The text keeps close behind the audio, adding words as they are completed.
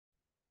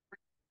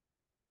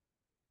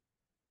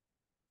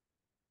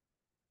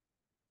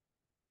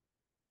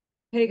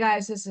Hey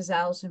guys, this is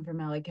Allison from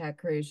Allykat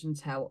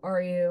Creations. How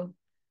are you?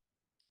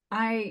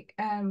 I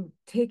am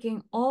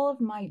taking all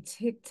of my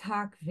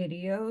TikTok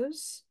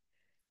videos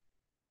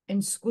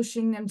and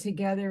squishing them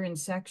together in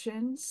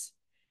sections.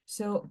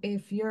 So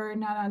if you're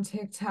not on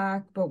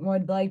TikTok but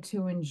would like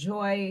to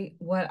enjoy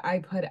what I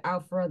put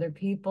out for other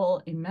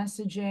people in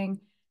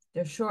messaging,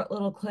 they're short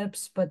little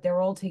clips, but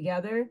they're all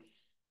together.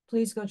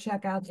 Please go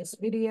check out this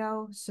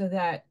video so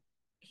that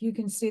you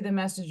can see the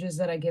messages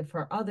that I give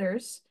for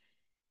others.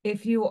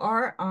 If you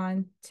are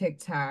on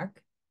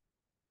TikTok,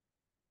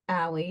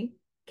 Ally,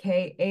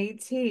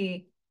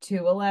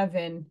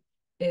 KAT211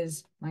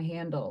 is my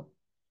handle.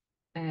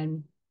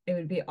 And it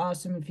would be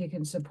awesome if you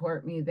can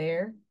support me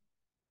there.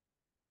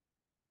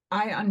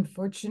 I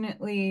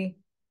unfortunately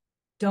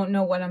don't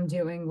know what I'm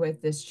doing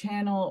with this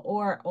channel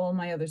or all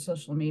my other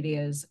social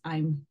medias.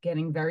 I'm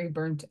getting very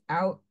burnt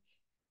out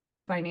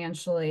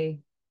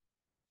financially.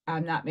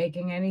 I'm not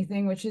making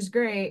anything, which is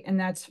great, and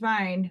that's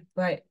fine,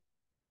 but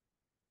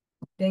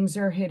things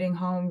are hitting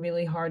home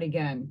really hard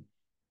again.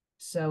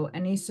 So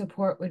any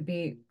support would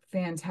be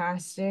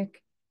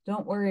fantastic.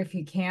 Don't worry if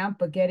you can't,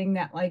 but getting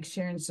that like,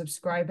 share, and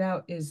subscribe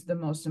out is the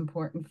most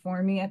important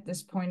for me at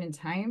this point in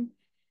time.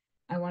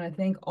 I want to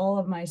thank all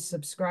of my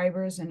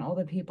subscribers and all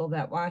the people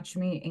that watch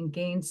me and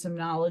gain some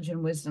knowledge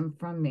and wisdom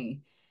from me.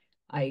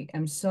 I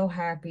am so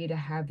happy to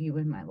have you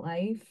in my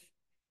life.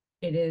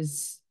 It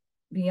is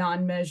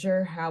beyond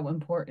measure how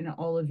important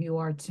all of you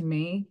are to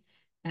me.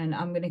 And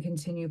I'm going to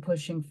continue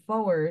pushing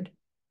forward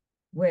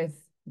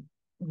with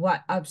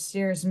what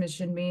upstairs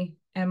missioned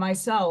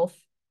myself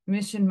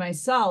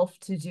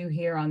to do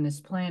here on this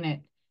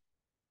planet,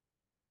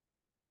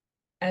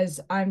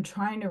 as I'm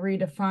trying to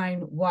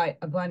redefine what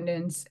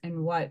abundance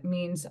and what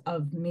means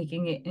of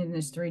making it in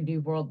this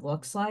 3D world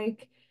looks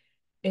like.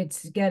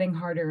 It's getting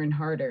harder and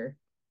harder.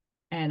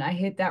 And I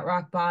hit that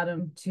rock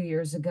bottom 2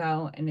 years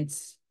ago, and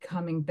it's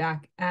coming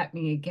back at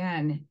me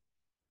again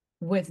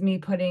with me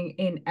putting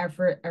in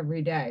effort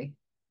every day.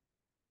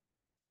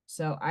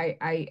 So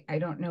I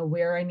don't know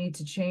where I need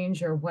to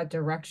change or what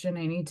direction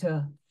I need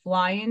to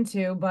fly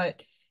into,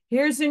 but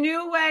here's a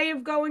new way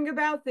of going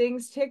about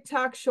things,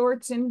 TikTok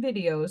shorts and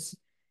videos.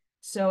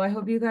 So I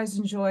hope you guys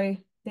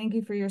enjoy. Thank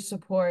you for your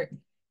support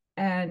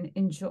and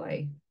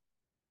enjoy.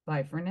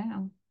 Bye for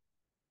now.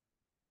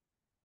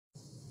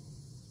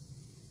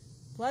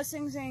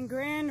 Blessings and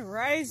grand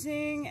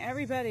rising,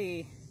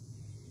 everybody.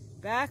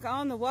 Back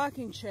on the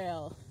walking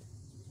trail.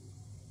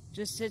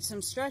 Just did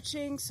some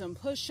stretching, some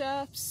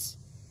push-ups.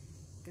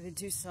 Gonna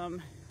do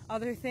some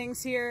other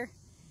things here.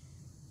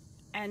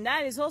 And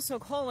that is also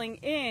calling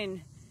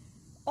in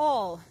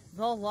all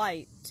the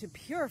light to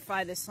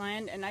purify this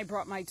land. And I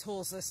brought my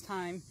tools this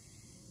time.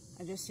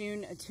 I just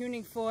used a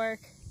tuning fork,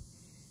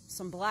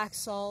 some black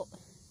salt,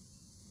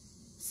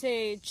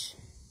 sage.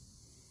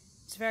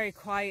 It's very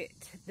quiet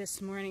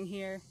this morning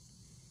here.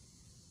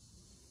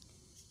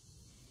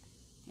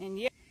 And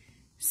yeah,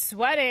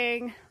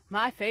 sweating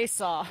my face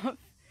off.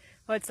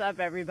 What's up,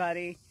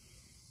 everybody?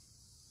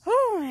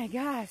 Oh my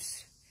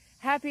gosh.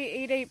 Happy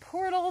 8/8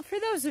 portal for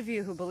those of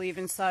you who believe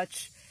in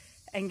such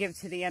and give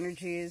to the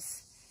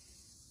energies.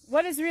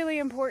 What is really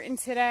important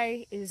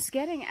today is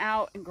getting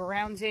out and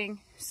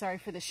grounding. Sorry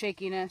for the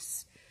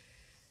shakiness.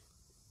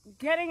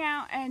 Getting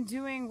out and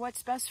doing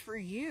what's best for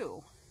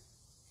you.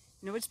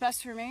 You know what's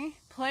best for me?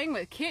 Playing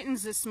with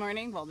kittens this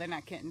morning. Well, they're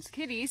not kittens,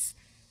 kitties.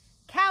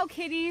 Cow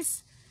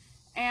kitties.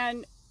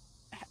 And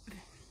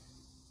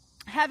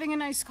having a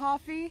nice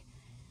coffee,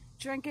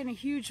 drinking a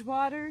huge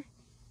water,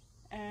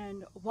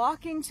 and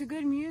walking to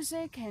good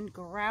music and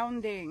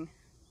grounding.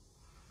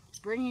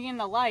 Bringing in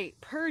the light,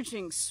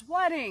 purging,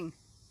 sweating.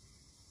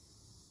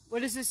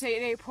 What is this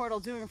 8/8 portal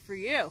doing for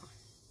you?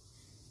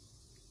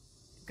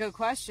 Good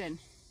question.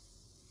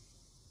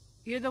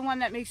 You're the one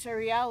that makes our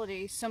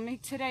reality, so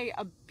make today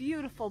a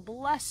beautiful,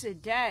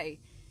 blessed day.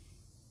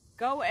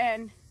 Go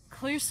and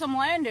clear some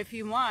land if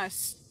you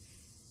must.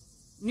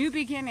 New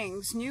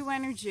beginnings, new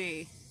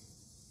energy.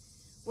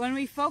 When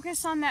we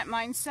focus on that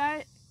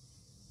mindset,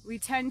 we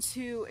tend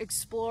to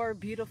explore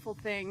beautiful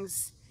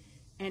things,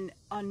 and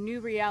a new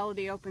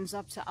reality opens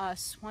up to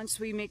us once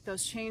we make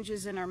those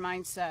changes in our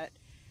mindset.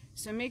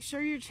 So make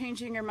sure you're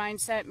changing your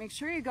mindset. Make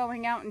sure you're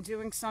going out and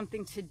doing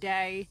something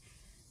today.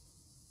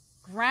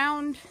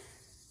 Ground,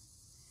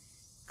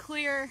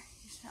 clear.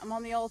 I'm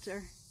on the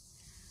altar.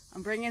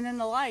 I'm bringing in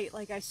the light,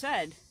 like I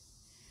said.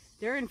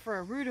 They're in for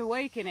a rude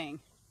awakening.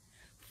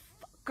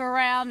 Fuck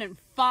around and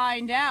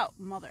find out,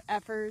 mother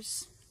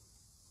effers.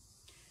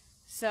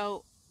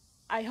 So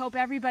I hope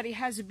everybody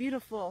has a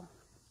beautiful,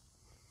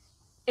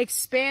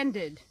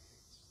 expanded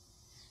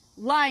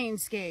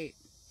Lionsgate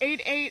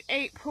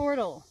 8/8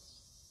 portal.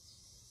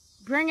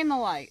 Bring in the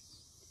light.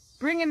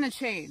 Bring in the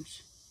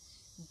change.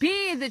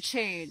 Be the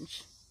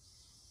change.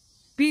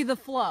 Be the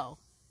flow.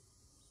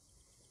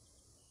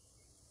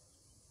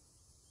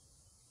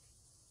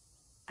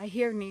 I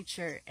hear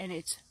nature and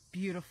it's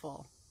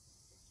beautiful.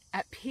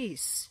 At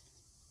peace.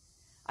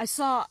 I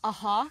saw a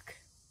hawk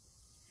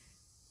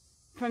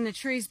from the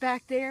trees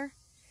back there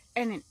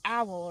and an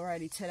owl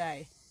already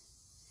today.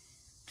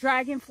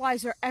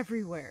 Dragonflies are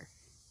everywhere.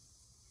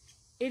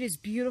 It is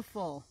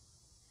beautiful.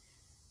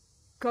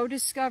 Go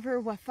discover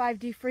what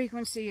 5D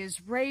frequency is.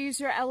 Raise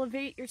or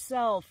elevate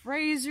yourself.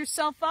 Raise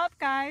yourself up,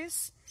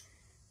 guys.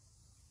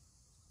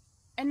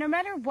 And no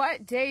matter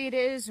what day it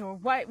is or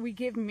what we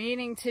give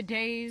meaning to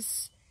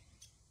days,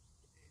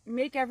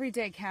 make every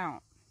day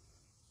count.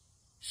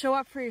 Show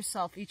up for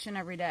yourself each and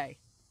every day.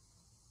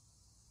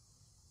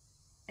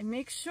 And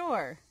make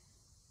sure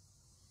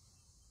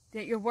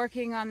that you're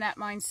working on that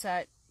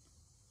mindset.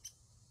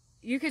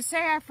 You could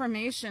say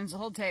affirmations the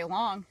whole day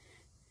long.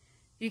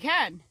 You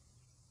can.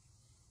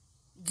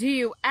 Do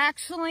you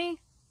actually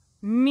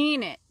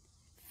mean it,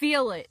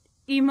 feel it,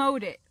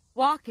 emote it,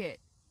 walk it?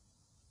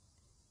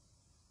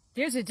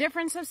 There's a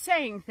difference of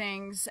saying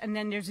things, and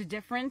then there's a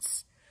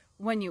difference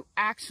when you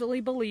actually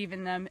believe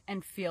in them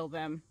and feel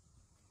them.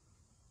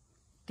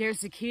 There's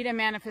the key to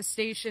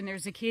manifestation.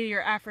 There's the key to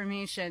your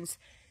affirmations.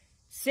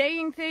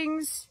 Saying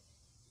things,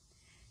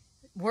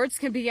 words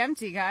can be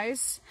empty,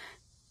 guys.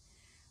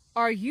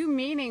 Are you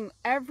meaning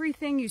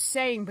everything you're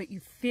saying, but you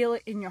feel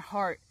it in your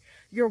heart?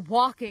 You're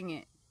walking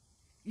it.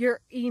 You're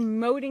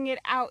emoting it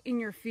out in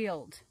your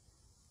field.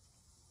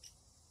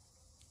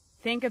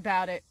 Think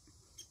about it.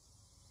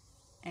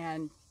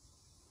 And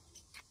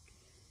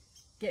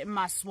getting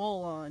my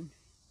swole on.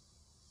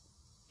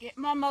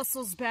 Getting my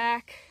muscles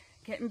back.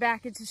 Getting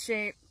back into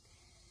shape.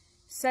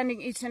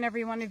 Sending each and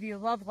every one of you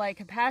love, light,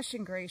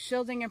 compassion, grace,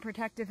 shielding, and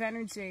protective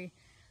energy.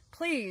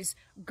 Please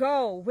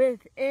go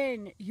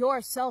within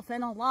yourself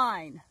and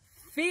align.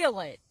 Feel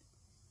it.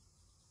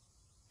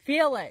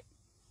 Feel it.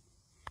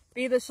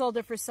 Be the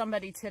shoulder for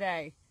somebody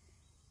today.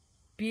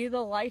 Be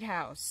the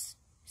lighthouse.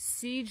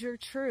 Seed your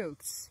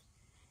truths.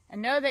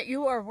 And know that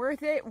you are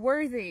worth it,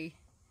 worthy.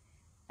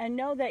 And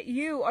know that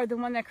you are the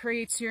one that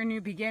creates your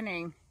new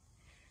beginning.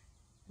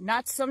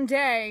 Not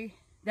someday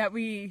that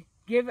we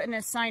give an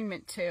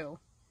assignment to.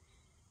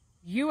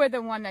 You are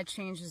the one that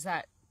changes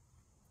that.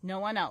 No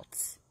one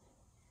else.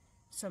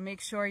 So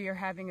make sure you're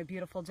having a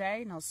beautiful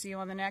day, and I'll see you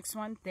on the next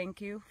one. Thank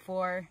you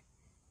for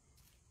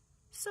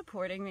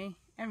supporting me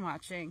and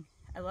watching.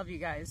 I love you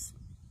guys.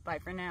 Bye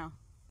for now.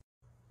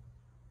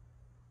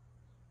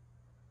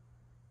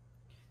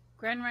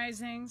 Grand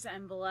risings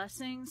and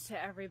blessings to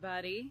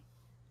everybody.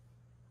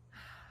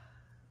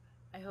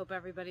 I hope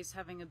everybody's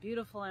having a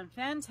beautiful and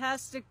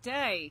fantastic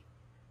day.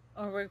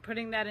 Or we're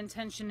putting that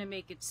intention to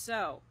make it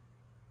so.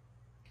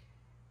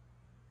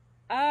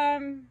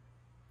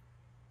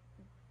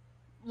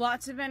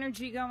 Lots of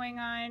energy going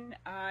on.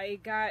 I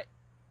got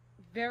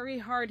very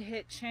hard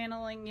hit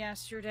channeling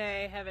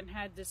yesterday. I haven't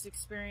had this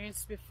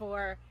experience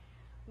before,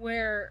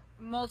 where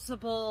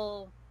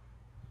multiple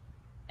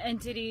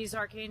entities,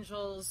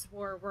 archangels,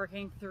 were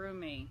working through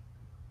me.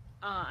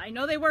 I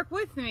know they work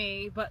with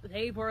me, but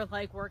they were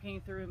like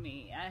working through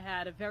me. I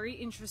had a very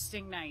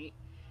interesting night.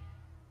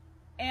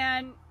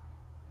 And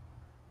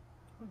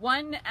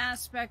one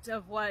aspect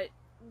of what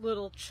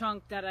little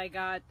chunk that I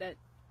got that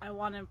I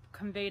want to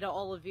convey to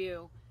all of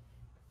you,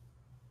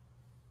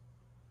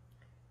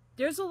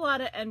 there's a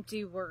lot of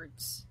empty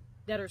words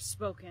that are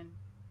spoken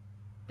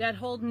that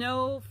hold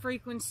no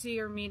frequency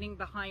or meaning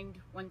behind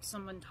when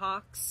someone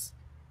talks.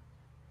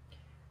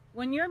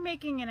 When you're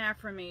making an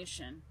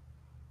affirmation,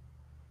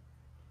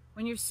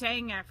 when you're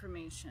saying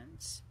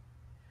affirmations,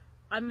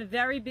 I'm a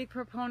very big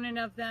proponent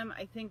of them.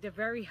 I think they're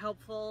very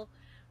helpful.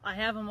 I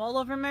have them all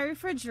over my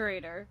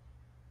refrigerator.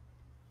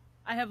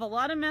 I have a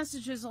lot of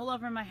messages all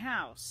over my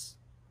house.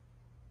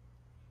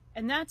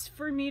 And that's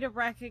for me to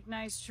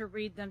recognize, to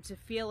read them, to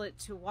feel it,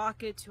 to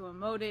walk it, to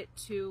emote it,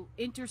 to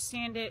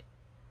understand it,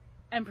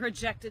 and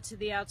project it to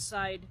the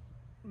outside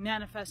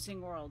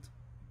manifesting world.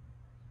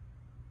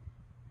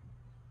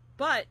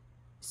 But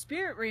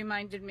Spirit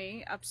reminded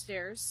me,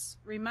 upstairs,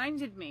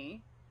 reminded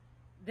me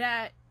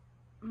that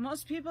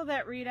most people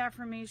that read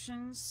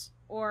affirmations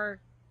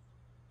or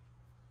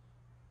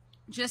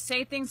just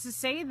say things to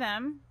say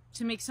them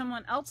to make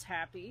someone else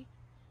happy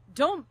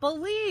don't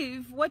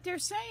believe what they're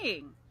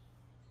saying.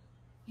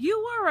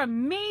 You are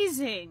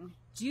amazing.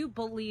 Do you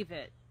believe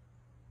it?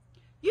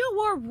 You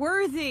are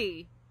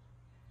worthy.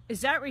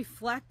 Is that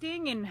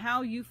reflecting in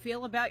how you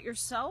feel about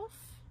yourself?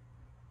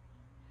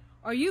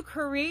 Are you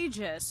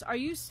courageous? Are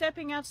you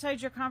stepping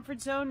outside your comfort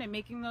zone and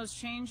making those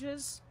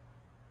changes?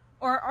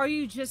 Or are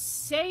you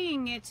just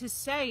saying it to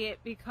say it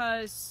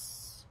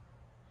because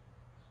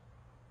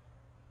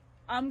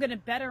I'm going to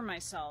better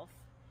myself?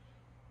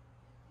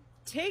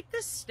 Take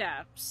the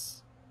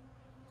steps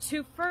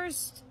to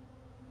first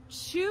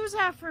choose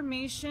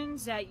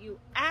affirmations that you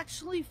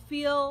actually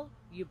feel,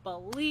 you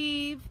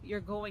believe,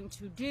 you're going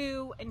to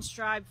do and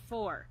strive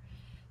for.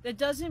 That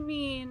doesn't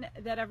mean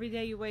that every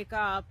day you wake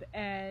up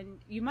and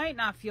you might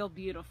not feel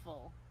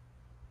beautiful,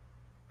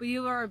 but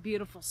you are a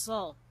beautiful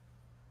soul.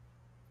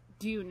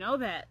 Do you know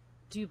that?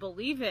 Do you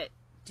believe it?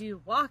 Do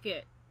you walk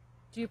it?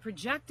 Do you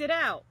project it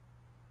out?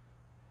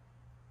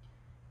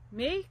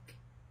 Make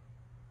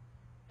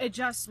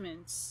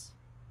adjustments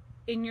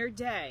in your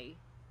day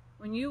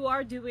when you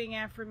are doing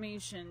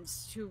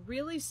affirmations to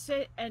really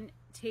sit and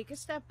take a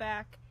step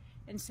back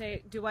and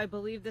say, do I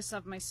believe this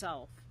of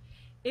myself?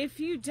 If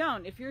you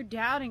don't, if you're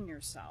doubting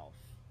yourself,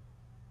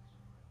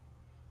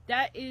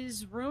 that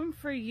is room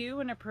for you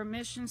and a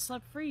permission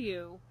slip for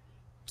you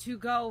to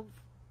go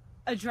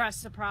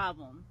address the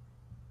problem.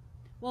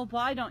 Well,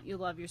 why don't you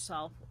love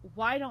yourself?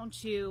 Why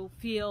don't you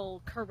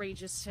feel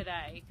courageous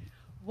today?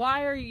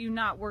 Why are you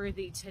not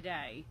worthy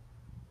today?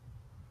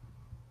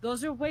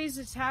 Those are ways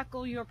to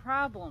tackle your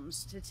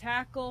problems, to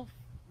tackle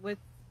with,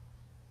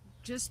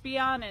 just be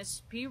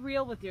honest, be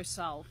real with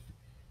yourself.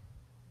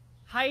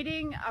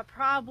 Hiding a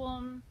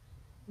problem,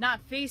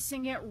 not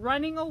facing it,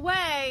 running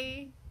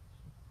away,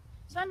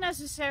 it's not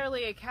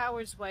necessarily a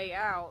coward's way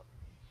out.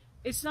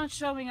 It's not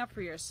showing up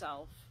for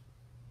yourself.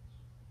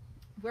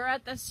 We're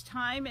at this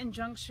time and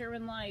juncture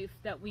in life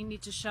that we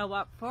need to show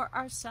up for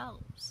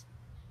ourselves.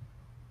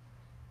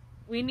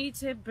 We need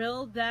to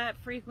build that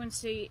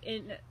frequency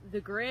in the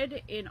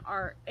grid, in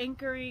our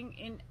anchoring,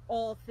 in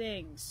all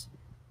things.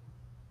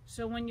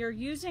 So when you're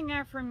using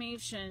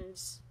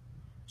affirmations,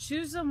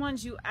 choose the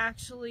ones you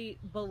actually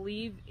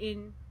believe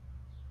in,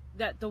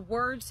 that the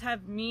words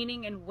have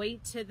meaning and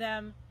weight to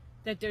them,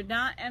 that they're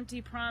not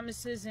empty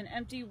promises and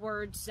empty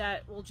words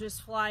that will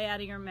just fly out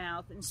of your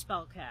mouth and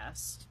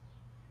spellcast.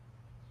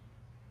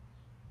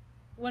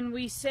 When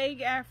we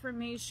say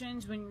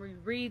affirmations, when we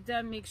read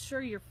them, make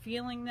sure you're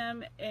feeling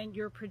them and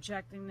you're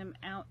projecting them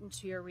out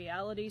into your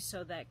reality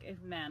so that it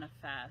can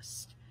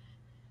manifest.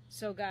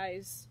 So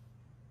guys,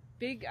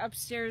 big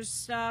upstairs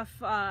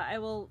stuff. I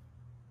will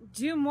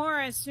do more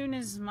as soon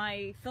as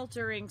my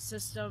filtering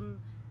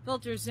system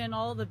filters in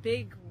all the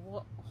big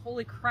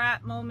holy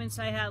crap moments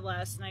I had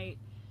last night.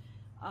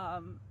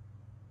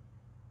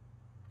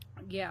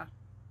 Yeah,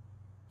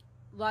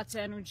 lots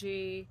of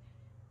energy,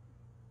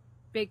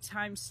 big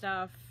time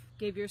stuff.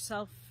 Give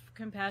yourself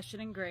compassion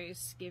and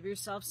grace. Give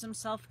yourself some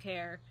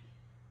self-care,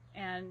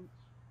 and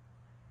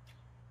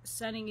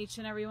sending each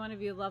and every one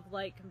of you love,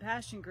 light,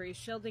 compassion, grace,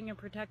 shielding, and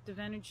protective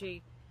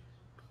energy.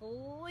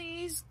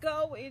 Please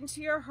go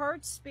into your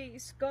heart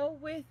space. Go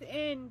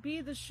within. Be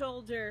the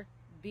shoulder.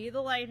 Be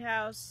the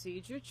lighthouse.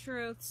 Seed your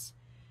truths.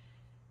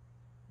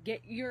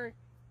 Get your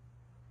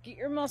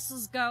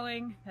muscles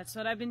going. That's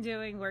what I've been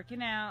doing,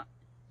 working out.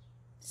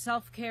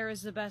 Self-care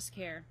is the best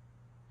care.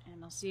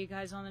 And I'll see you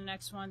guys on the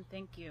next one.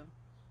 Thank you.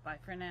 Bye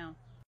for now.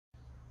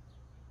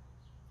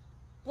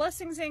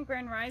 Blessings and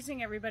grand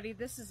rising, everybody.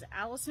 This is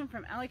Allison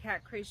from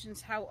Allykat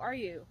Creations. How are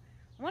you?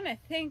 I want to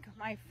thank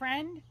my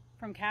friend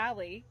from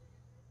Cali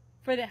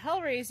for the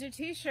Hellraiser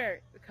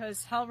t-shirt,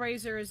 because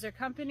Hellraiser is their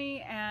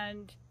company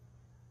and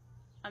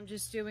I'm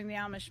just doing the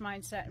Amish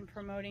mindset and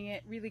promoting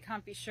it. Really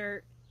comfy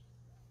shirt.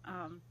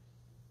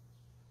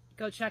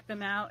 Go check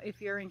them out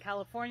if you're in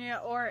California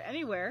or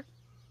anywhere.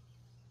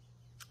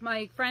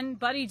 My friend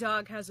Buddy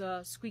Dog has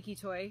a squeaky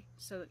toy,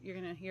 so you're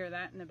going to hear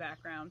that in the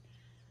background.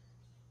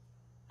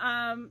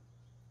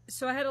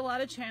 So I had a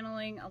lot of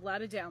channeling, a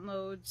lot of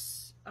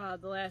downloads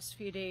the last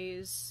few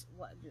days.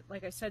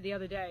 Like I said the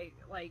other day,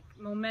 like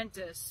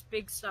momentous,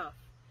 big stuff.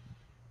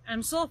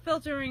 I'm still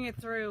filtering it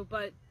through,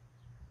 but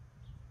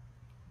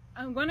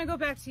I'm going to go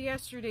back to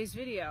yesterday's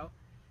video.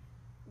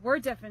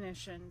 Word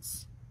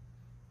definitions.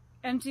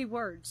 Empty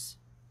words.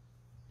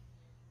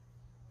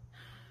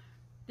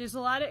 There's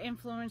a lot of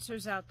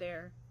influencers out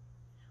there.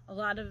 A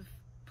lot of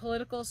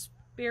political,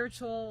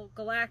 spiritual,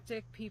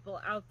 galactic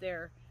people out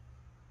there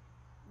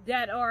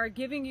that are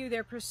giving you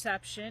their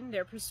perception,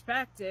 their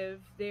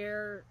perspective,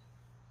 their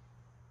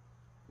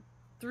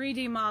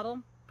 3D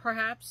model,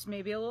 perhaps,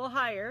 maybe a little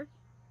higher,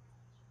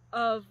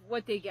 of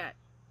what they get.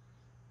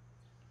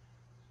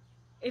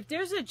 If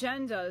there's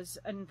agendas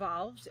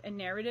involved and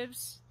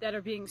narratives that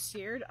are being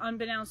steered,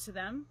 unbeknownst to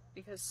them,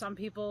 because some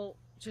people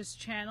just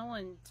channel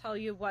and tell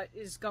you what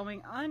is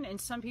going on, and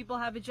some people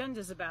have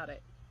agendas about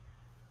it.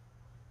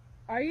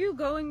 Are you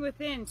going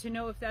within to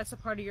know if that's a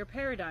part of your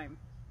paradigm?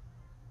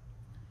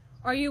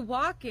 Are you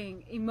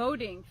walking,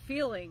 emoting,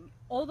 feeling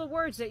all the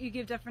words that you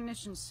give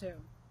definitions to?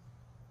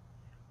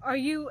 Are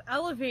you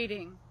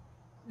elevating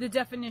the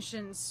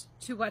definitions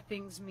to what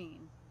things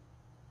mean?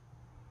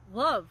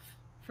 Love,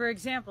 for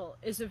example,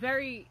 is a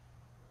very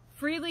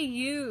freely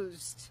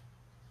used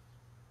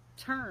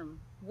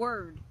term,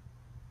 word.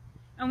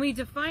 And we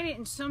define it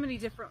in so many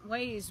different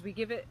ways. We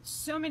give it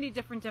so many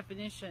different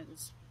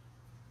definitions.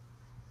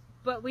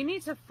 But we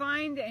need to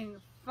find and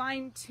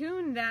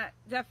fine-tune that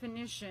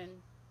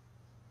definition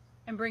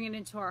and bring it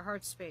into our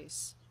heart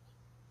space.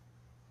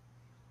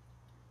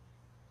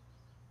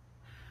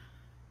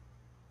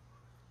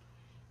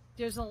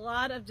 There's a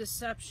lot of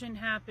deception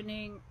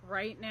happening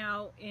right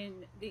now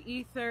in the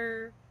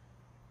ether.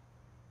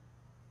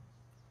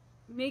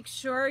 Make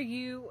sure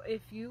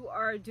if you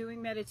are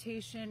doing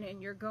meditation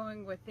and you're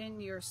going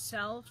within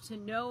yourself, to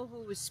know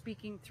who is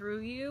speaking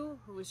through you,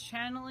 who is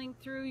channeling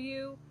through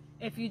you.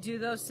 If you do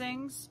those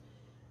things,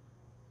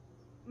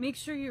 make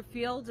sure your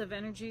field of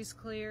energy is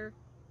clear.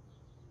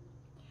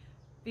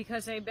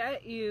 Because I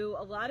bet you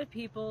a lot of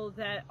people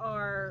that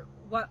are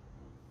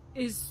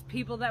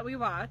people that we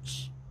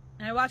watch,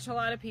 and I watch a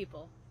lot of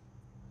people,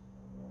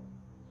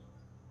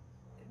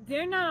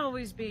 they're not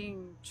always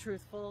being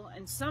truthful,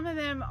 and some of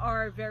them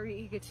are very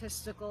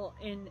egotistical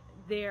in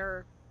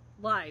their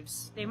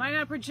lives. They might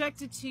not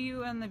project it to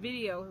you on the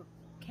video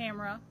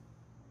camera,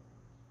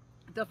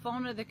 the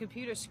phone, or the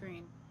computer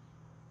screen,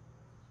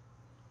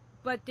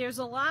 but there's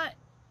a lot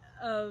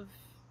of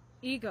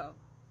ego,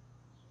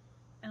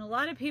 and a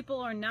lot of people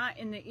are not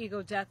in the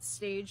ego death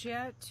stage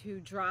yet to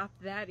drop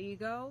that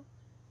ego,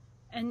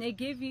 and they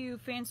give you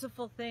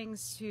fanciful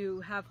things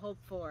to have hope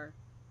for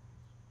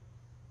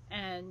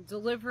and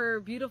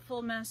deliver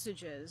beautiful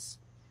messages.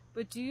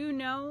 But do you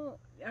know,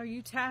 are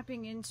you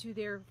tapping into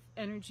their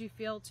energy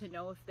field to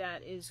know if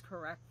that is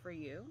correct for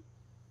you?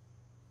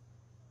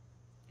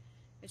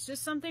 It's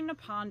just something to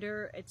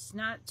ponder. It's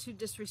not to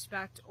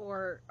disrespect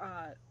or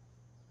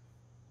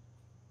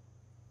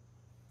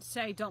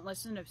say don't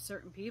listen to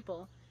certain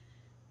people.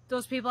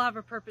 Those people have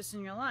a purpose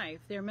in your life.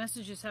 Their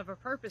messages have a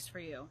purpose for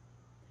you.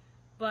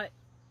 But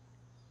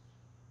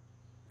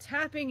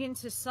tapping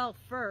into self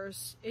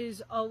first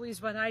is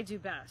always what I do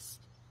best.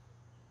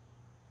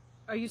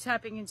 Are you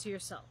tapping into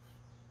yourself?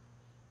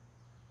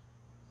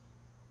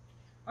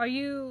 Are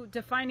you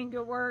defining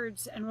your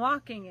words and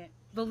walking it,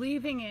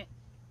 believing it,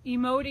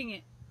 emoting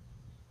it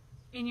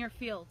in your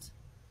field?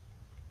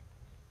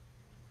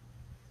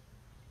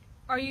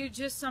 Are you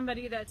just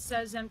somebody that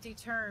says empty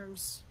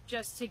terms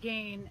just to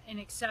gain an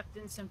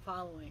acceptance and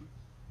following?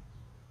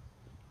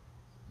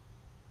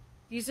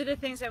 These are the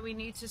things that we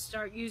need to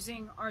start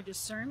using our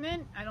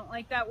discernment. I don't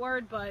like that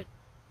word, but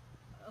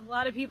a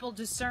lot of people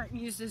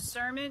use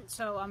discernment,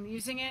 so I'm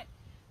using it.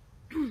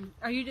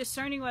 Are you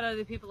discerning what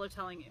other people are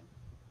telling you?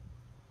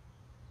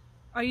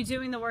 Are you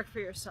doing the work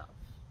for yourself?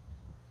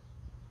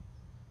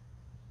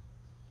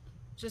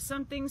 Just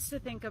some things to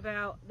think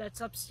about. That's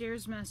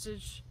upstairs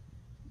message.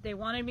 They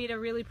wanted me to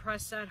really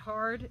press that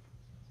hard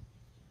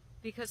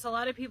because a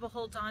lot of people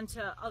hold on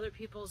to other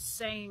people's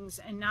sayings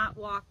and not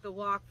walk the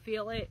walk,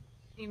 feel it,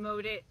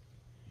 emote it.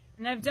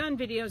 And I've done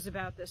videos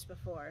about this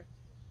before.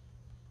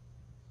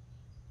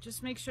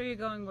 Just make sure you're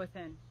going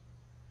within.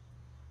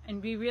 And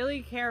be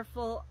really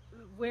careful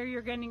where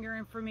you're getting your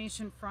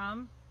information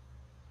from,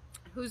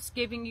 who's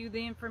giving you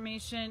the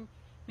information.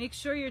 Make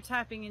sure you're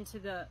tapping into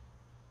the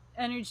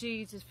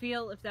energy to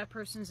feel if that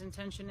person's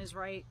intention is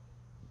right.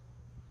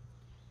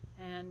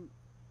 And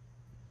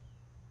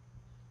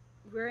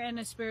we're in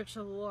a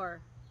spiritual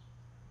war.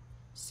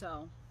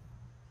 So,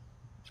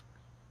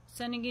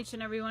 sending each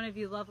and every one of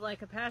you love,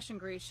 like a passion,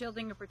 grace,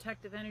 shielding a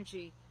protective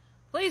energy.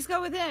 Please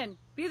go within.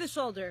 Be the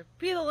shoulder.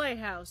 Be the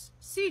lighthouse.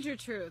 Seed your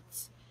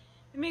truths.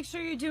 And make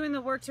sure you're doing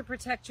the work to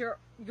protect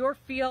your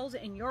field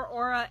and your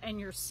aura and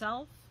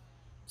yourself.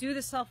 Do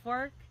the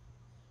self-work.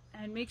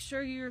 And make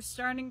sure you're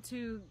starting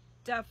to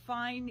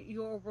define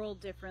your world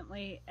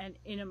differently and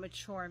in a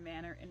mature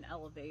manner and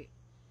elevate.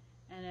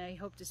 And I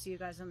hope to see you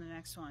guys on the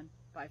next one.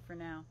 Bye for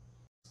now.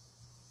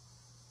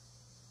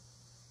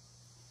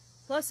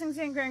 Blessings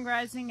and grand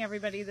rising,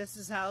 everybody. This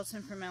is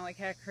Allison from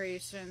Allykat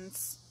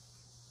Creations.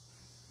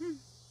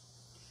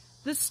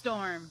 The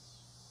storm.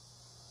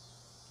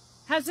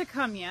 Has it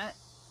come yet?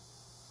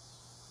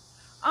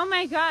 Oh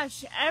my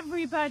gosh,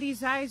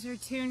 everybody's eyes are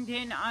tuned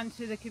in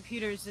onto the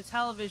computers, the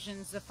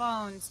televisions, the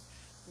phones,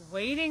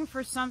 waiting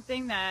for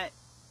something that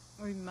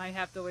we might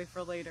have to wait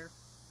for later.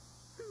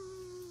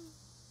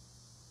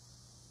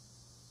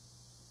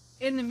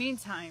 In the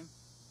meantime,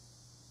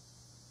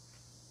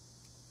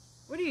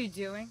 what are you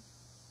doing?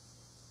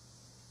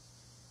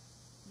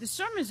 The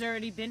storm has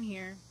already been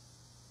here.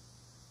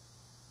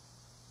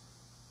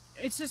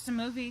 It's just a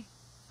movie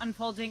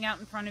unfolding out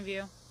in front of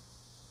you.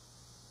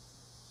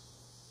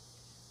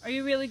 Are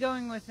you really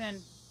going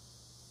within?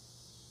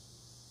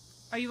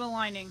 Are you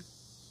aligning?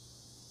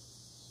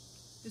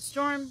 The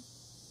storm,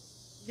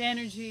 the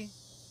energy,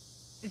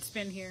 it's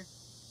been here.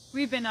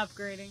 We've been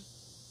upgrading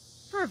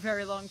for a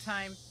very long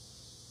time.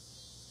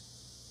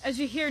 As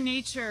you hear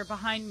nature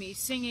behind me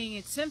singing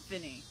its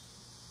symphony,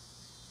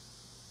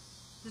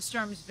 the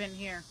storm's been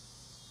here.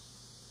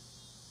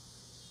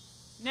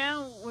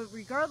 Now,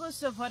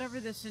 regardless of whatever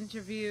this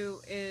interview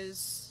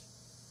is,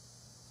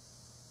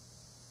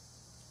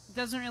 it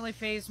doesn't really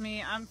faze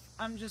me.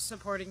 I'm just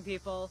supporting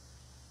people.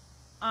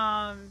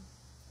 The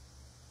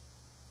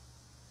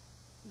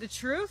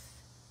truth,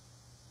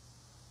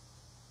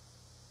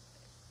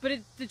 but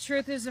the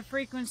truth is a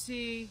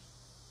frequency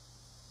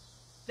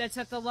that's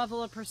at the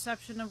level of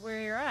perception of where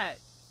you're at.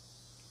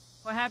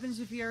 What happens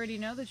if you already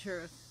know the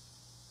truth?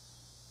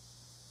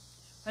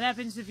 What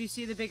happens if you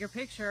see the bigger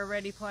picture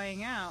already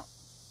playing out?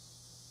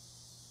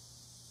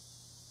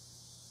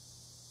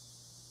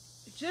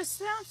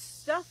 Just have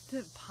stuff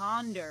to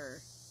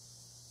ponder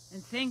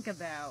and think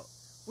about.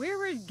 Where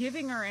we're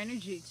giving our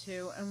energy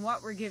to and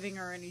what we're giving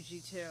our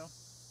energy to.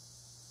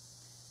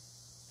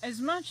 As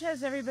much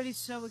as everybody's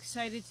so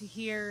excited to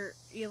hear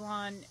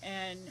Elon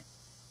and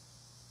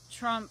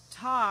Trump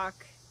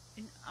talk,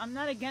 and I'm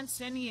not against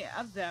any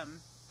of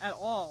them at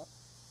all.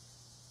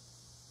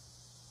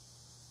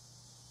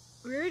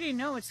 We already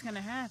know what's going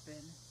to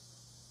happen.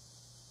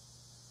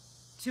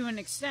 To an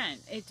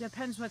extent. It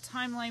depends what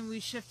timeline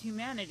we shift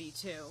humanity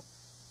to.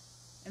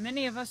 And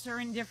many of us are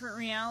in different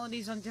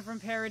realities, on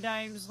different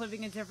paradigms,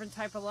 living a different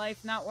type of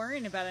life, not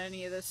worrying about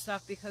any of this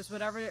stuff, because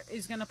whatever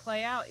is going to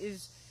play out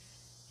is,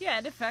 yeah,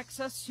 it affects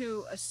us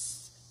to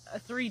a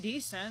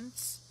 3D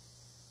sense.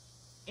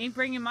 Ain't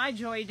bringing my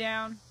joy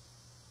down.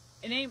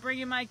 It ain't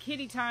bringing my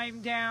kitty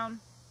time down.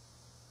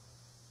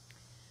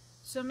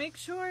 So make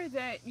sure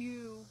that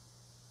you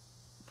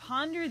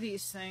ponder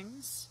these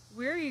things.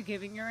 Where are you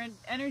giving your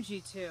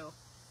energy to?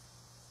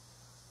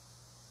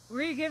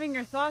 Where are you giving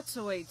your thoughts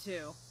away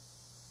to?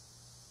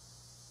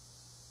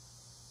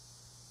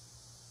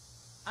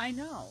 I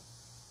know.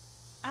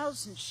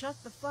 Allison,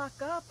 shut the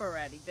fuck up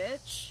already,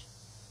 bitch.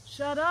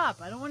 Shut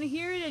up. I don't want to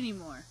hear it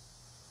anymore.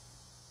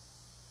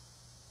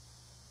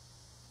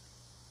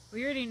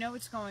 We already know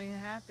what's going to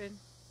happen.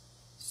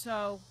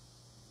 So,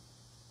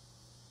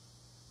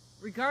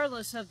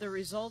 regardless of the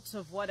results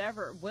of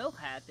whatever will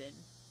happen,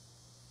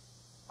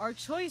 our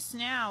choice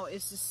now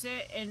is to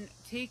sit and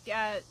take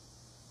at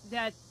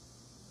that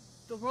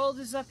the world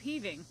is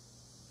upheaving.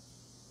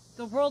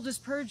 The world is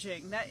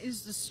purging. That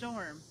is the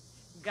storm.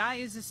 Guy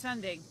is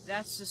ascending.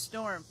 That's the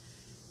storm.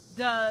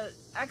 The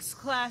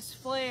X-class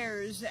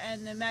flares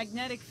and the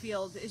magnetic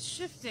field is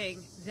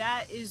shifting.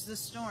 That is the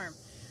storm.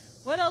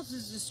 What else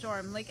is the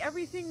storm? Like,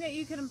 everything that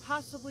you can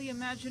possibly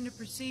imagine to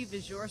perceive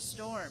is your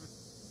storm.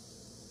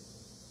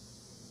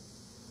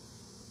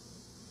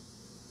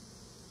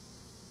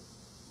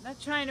 Not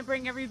trying to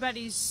bring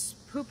everybody's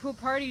poo-poo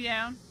party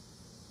down.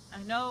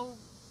 I know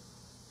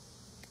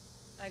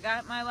I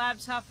got my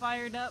laptop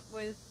fired up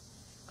with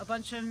a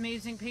bunch of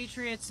amazing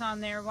patriots on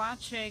there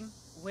watching,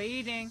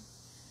 waiting.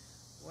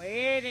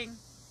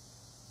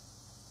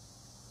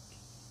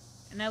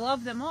 And I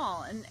love them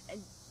all. And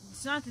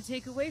it's not to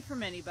take away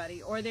from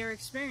anybody or their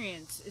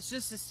experience. It's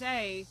just to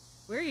say,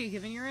 where are you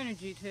giving your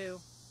energy to?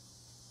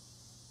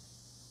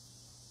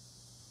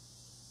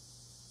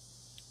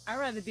 I'd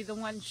rather be the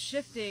one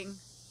shifting,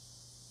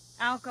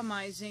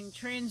 alchemizing,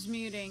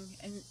 transmuting,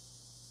 and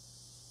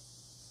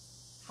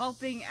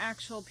helping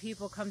actual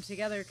people come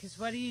together. Because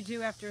what do you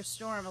do after a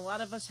storm? A lot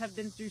of us have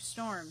been through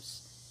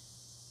storms.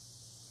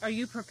 Are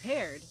you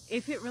prepared?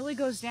 If it really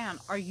goes down,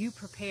 are you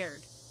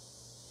prepared?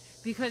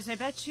 Because I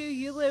bet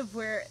you live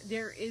where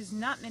there is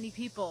not many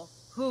people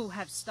who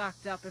have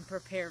stocked up and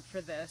prepared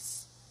for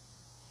this.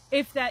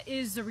 If that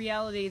is the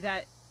reality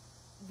that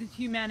the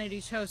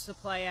humanity chose to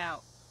play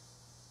out.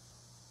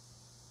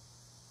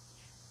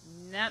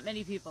 Not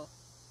many people.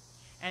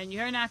 And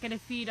you're not going to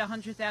feed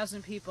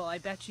 100,000 people. I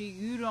bet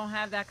you don't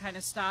have that kind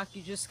of stock.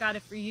 You just got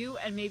it for you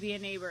and maybe a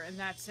neighbor, and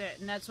that's it.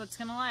 And that's what's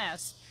going to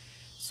last.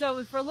 So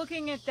if we're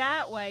looking at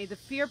that way, the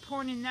fear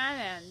porn in that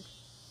end,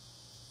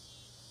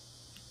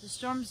 the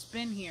storm's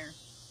been here.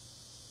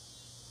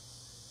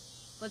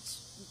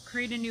 Let's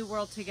create a new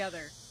world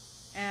together.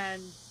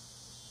 And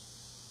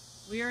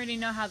we already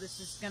know how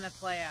this is going to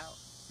play out.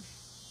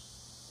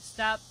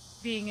 Stop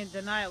being in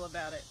denial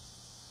about it.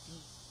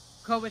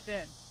 Go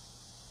within.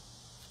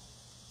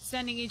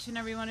 Sending each and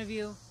every one of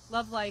you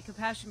love, light,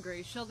 compassion,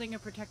 grace, shielding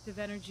and protective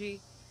energy.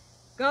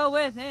 Go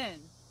within.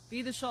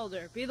 Be the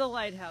shoulder. Be the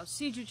lighthouse.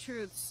 See your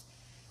truths.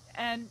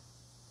 And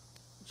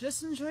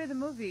just enjoy the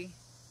movie.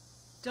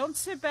 Don't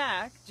sit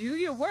back. Do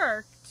your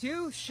work.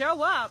 Do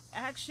show up.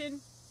 Action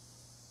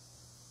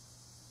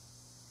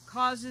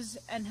causes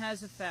and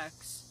has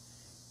effects.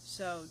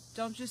 So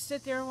don't just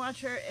sit there and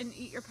watch her and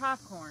eat your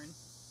popcorn.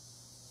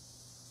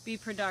 Be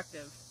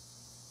productive.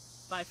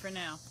 Bye for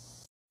now.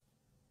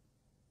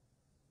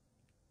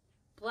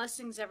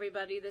 Blessings,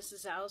 everybody. This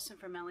is Allison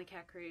from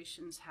Allykat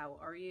Creations. How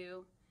are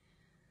you?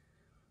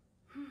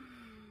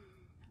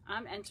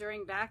 I'm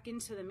entering back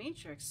into the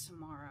Matrix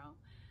tomorrow.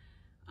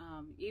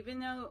 Even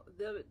though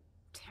the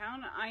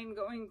town I'm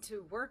going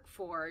to work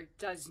for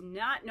does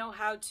not know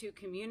how to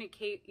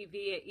communicate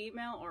via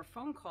email or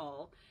phone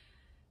call,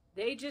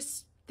 they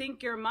just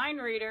think you're a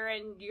mind reader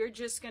and you're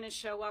just going to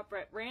show up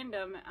at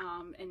random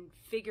and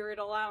figure it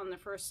all out on the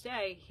first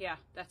day. Yeah,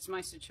 that's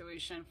my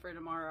situation for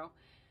tomorrow.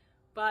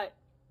 But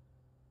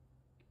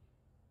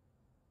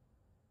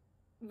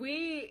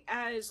we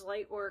as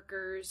light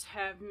workers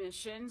have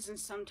missions, and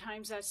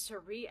sometimes that's to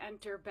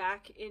re-enter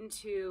back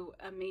into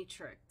a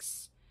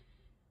matrix.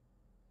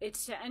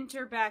 It's to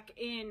enter back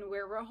in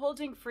where we're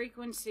holding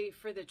frequency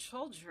for the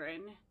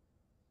children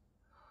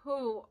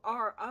who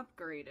are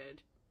upgraded,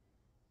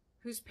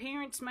 whose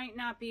parents might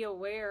not be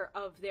aware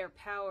of their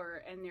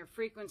power and their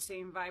frequency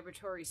and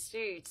vibratory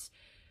states,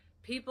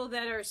 people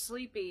that are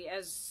sleepy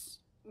as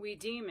we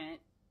deem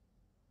it.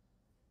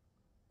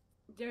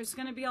 There's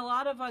going to be a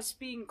lot of us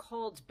being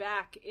called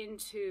back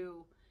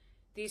into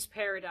these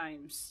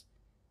paradigms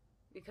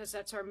because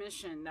that's our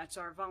mission. That's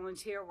our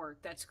volunteer work.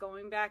 That's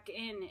going back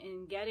in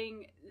and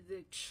getting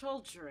the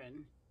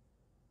children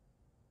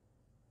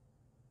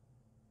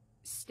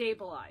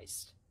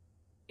stabilized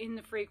in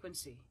the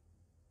frequency.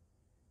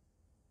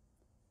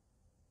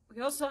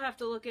 We also have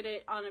to look at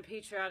it on a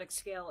patriotic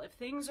scale. If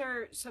things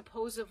are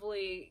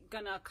supposedly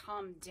going to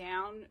calm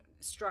down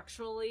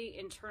structurally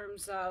in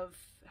terms of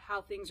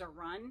how things are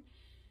run,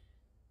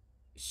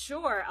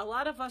 sure, a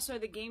lot of us are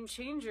the game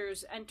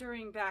changers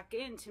entering back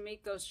in to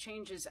make those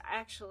changes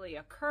actually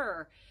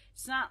occur.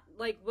 It's not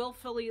like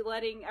willfully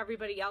letting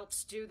everybody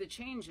else do the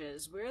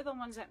changes. We're the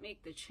ones that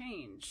make the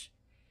change,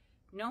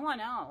 no one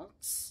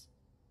else.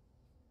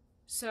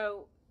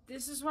 So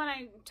this is what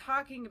I'm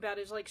talking about,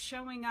 is like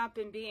showing up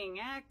and being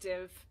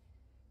active.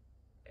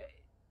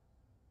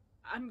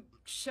 I'm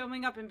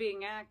showing up and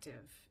being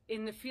active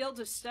in the field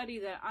of study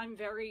that I'm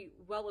very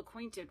well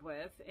acquainted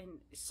with and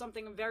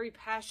something I'm very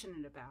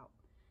passionate about.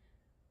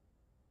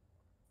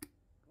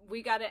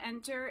 We got to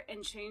enter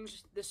and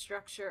change the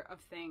structure of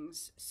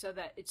things so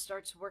that it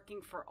starts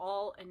working for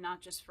all and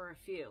not just for a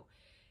few.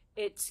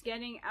 It's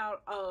getting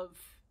out of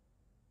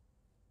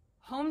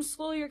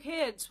homeschool your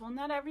kids. Well,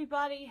 not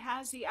everybody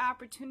has the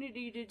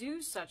opportunity to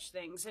do such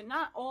things, and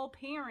not all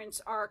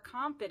parents are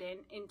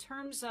competent in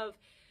terms of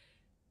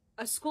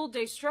a school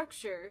day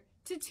structure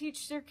to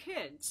teach their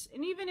kids.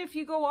 And even if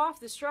you go off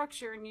the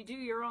structure and you do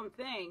your own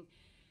thing,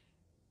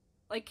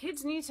 like,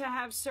 kids need to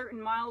have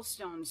certain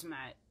milestones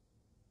met.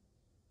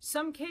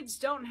 Some kids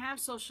don't have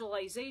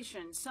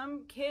socialization.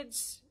 Some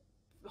kids'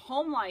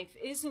 home life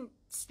isn't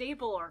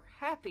stable or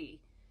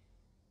happy.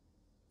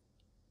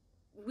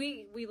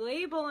 We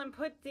label and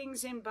put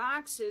things in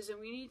boxes, and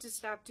we need to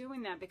stop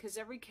doing that, because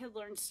every kid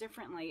learns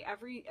differently.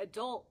 Every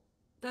adult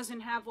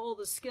doesn't have all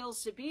the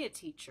skills to be a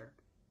teacher.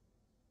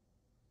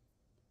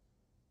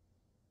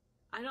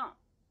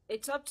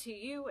 It's up to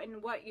you,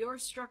 and what your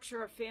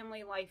structure of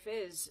family life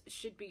is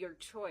should be your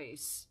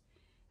choice.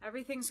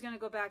 Everything's going to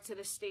go back to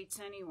the States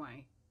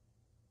anyway.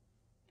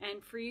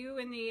 And for you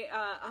in the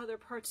other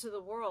parts of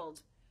the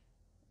world,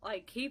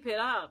 like, keep it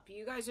up.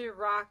 You guys are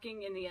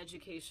rocking in the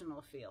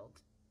educational field.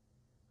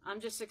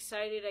 I'm just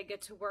excited I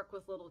get to work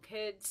with little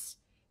kids,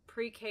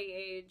 pre-K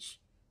age,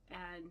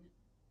 and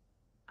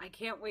I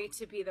can't wait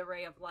to be the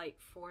ray of light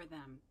for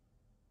them.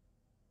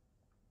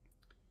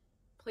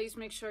 Please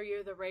make sure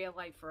you're the ray of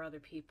light for other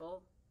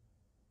people.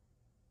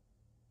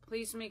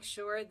 Please make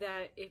sure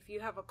that if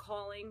you have a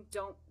calling,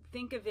 don't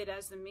think of it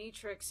as the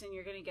Matrix and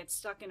you're going to get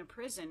stuck in a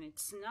prison.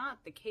 It's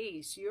not the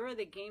case. You're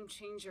the game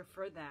changer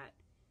for that.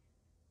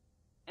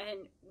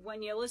 And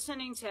when you're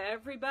listening to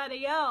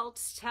everybody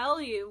else tell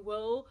you,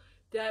 well,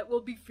 that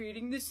will be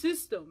feeding the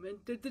system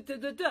and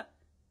da-da-da-da-da.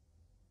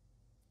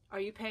 Are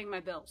you paying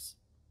my bills?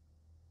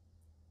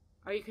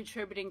 Are you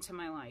contributing to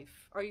my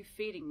life? Are you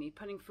feeding me,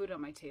 putting food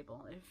on my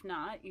table? If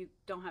not, you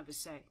don't have a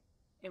say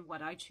in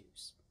what I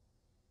choose.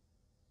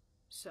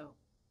 So,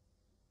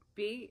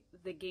 be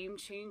the game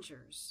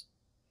changers.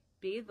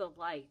 Be the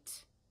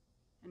light.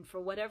 And for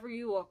whatever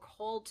you are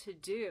called to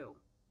do,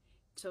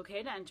 it's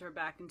okay to enter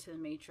back into the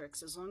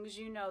Matrix as long as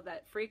you know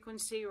that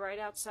frequency right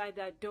outside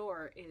that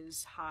door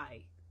is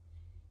high.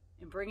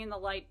 And bringing the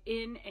light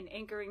in and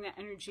anchoring the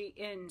energy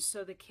in,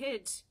 so the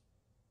kids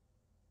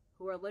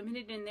who are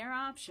limited in their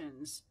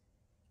options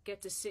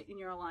get to sit in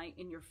your light,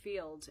 in your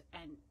field,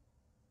 and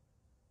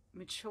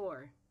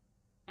mature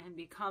and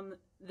become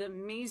the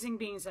amazing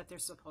beings that they're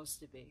supposed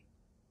to be.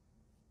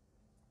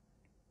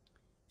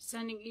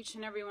 Sending each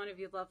and every one of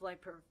you love, light,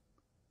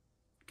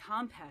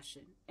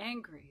 compassion,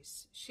 and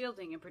grace,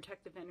 shielding and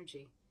protective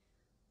energy.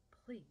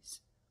 Please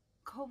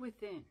go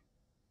within.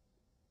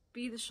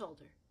 Be the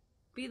shoulder.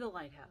 Be the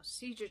lighthouse.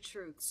 See your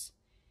truths.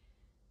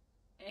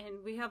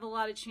 And we have a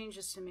lot of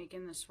changes to make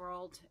in this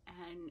world,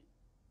 and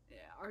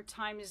our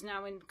time is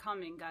now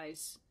incoming,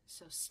 guys.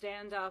 So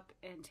stand up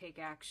and take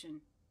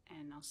action,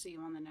 and I'll see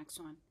you on the next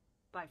one.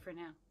 Bye for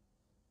now.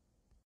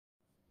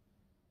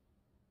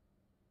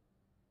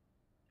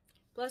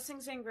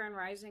 Blessings and grand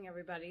rising,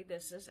 everybody.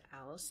 This is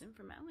Allison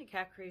from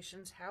Allykat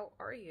Creations. How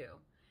are you?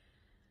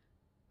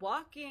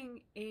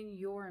 Walking in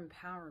your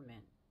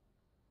empowerment.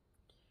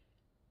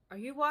 Are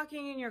you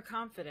walking in your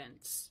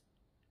confidence?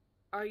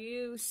 Are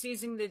you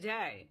seizing the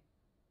day?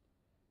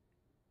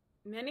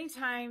 Many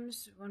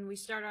times when we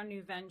start on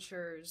new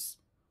ventures,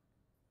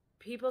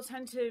 people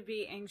tend to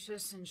be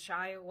anxious and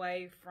shy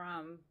away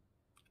from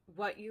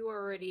what you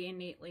already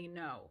innately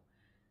know.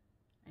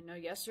 I know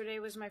yesterday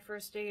was my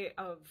first day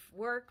of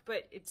work,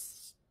 but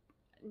it's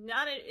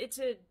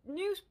a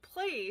new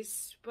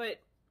place,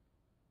 but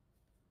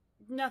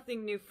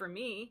nothing new for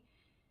me.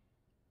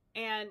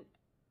 And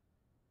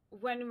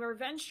when we're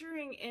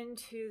venturing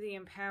into the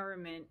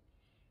empowerment,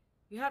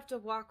 you have to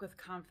walk with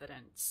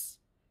confidence.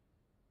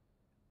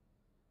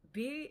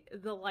 Be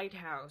the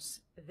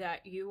lighthouse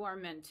that you are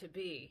meant to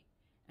be,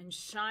 and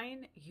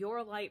shine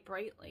your light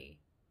brightly.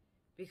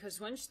 Because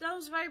once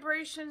those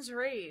vibrations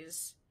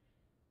raise,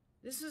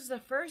 this is the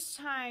first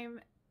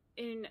time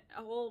in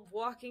all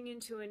walking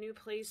into a new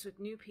place with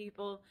new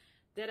people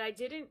that I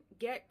didn't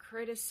get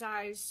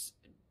criticized,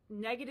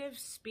 negative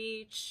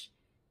speech,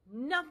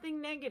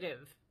 nothing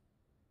negative.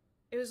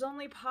 It was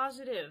only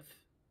positive.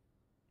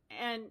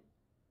 And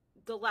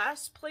the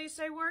last place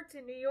I worked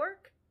in New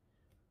York,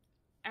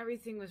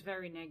 everything was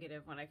very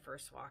negative when I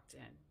first walked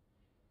in.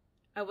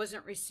 I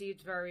wasn't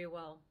received very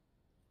well.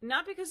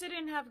 Not because I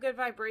didn't have good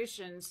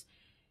vibrations.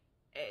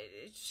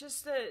 It's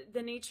just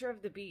the nature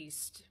of the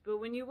beast. But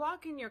when you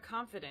walk in your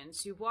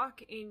confidence, you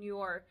walk in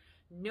your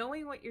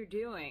knowing what you're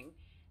doing,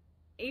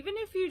 even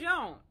if you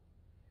don't.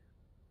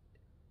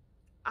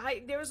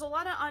 There was a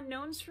lot of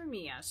unknowns for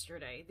me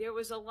yesterday. There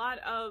was a lot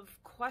of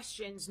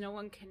questions no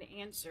one can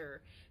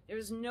answer. There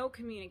was no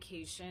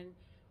communication.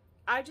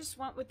 I just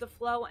went with the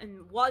flow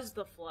and was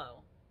the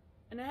flow.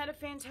 And I had a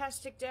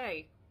fantastic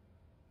day.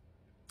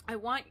 I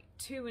want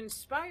to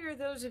inspire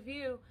those of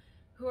you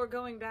who are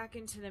going back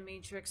into the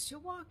matrix to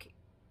walk,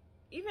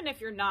 even if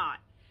you're not.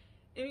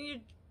 I mean, you're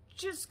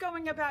just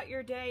going about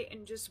your day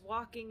and just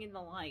walking in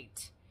the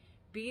light.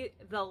 Be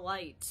the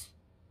light.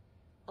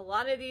 A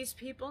lot of these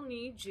people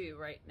need you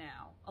right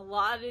now. A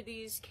lot of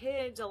these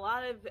kids, a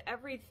lot of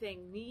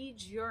everything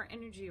needs your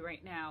energy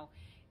right now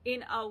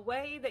in a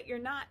way that you're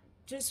not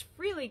just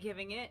freely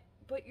giving it,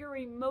 but you're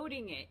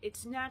emoting it.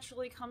 It's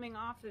naturally coming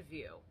off of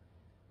you.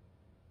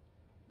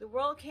 The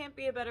world can't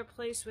be a better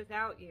place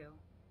without you.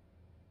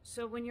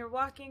 So when you're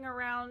walking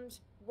around,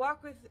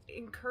 walk with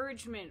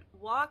encouragement,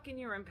 walk in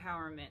your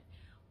empowerment,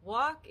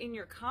 walk in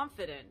your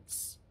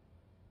confidence.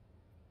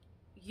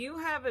 You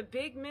have a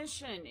big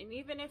mission, and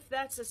even if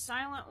that's a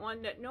silent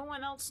one that no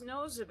one else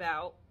knows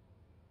about,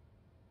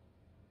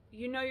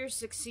 you know you're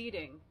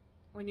succeeding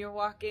when you're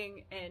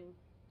walking and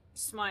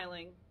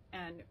smiling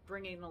and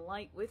bringing the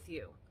light with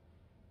you.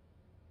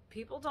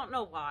 People don't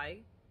know why,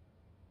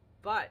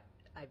 but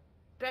I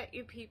bet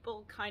you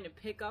people kind of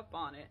pick up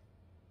on it.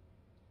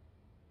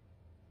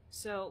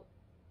 So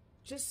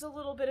just a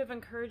little bit of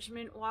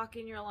encouragement. Walk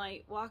in your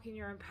light, walk in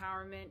your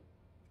empowerment,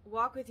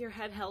 walk with your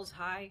head held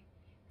high,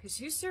 because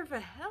you serve a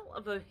hell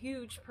of a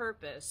huge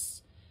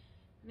purpose.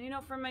 And, you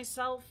know, for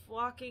myself,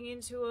 walking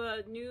into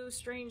a new,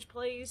 strange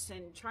place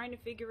and trying to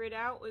figure it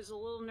out was a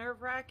little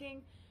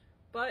nerve-wracking,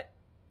 but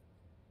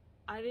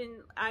I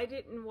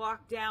didn't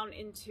walk down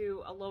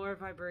into a lower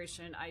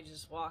vibration. I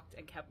just walked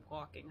and kept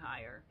walking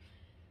higher.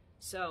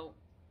 So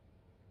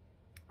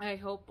I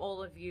hope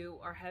all of you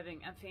are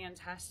having a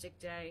fantastic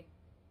day.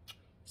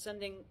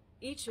 Sending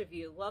each of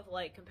you love,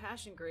 light,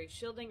 compassion, grace,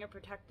 shielding, and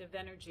protective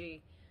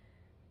energy.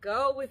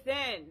 Go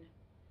within.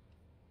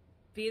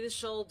 Be the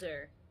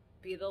shoulder.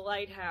 Be the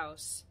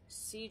lighthouse.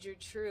 Seed your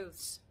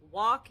truths.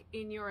 Walk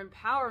in your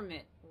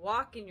empowerment.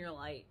 Walk in your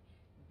light.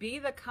 Be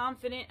the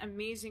confident,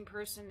 amazing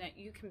person that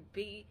you can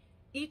be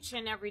each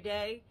and every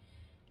day.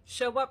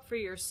 Show up for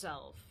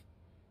yourself.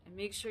 And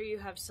make sure you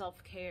have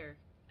self-care.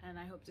 And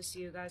I hope to see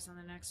you guys on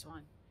the next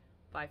one.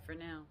 Bye for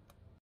now.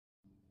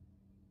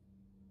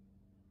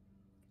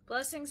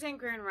 Blessings and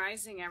grand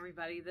rising,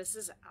 everybody. This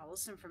is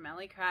Allison from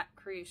Allykat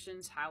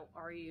Creations. How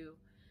are you?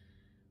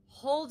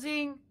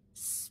 Holding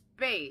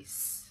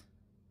space.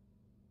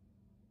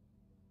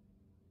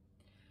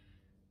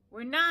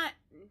 We're not,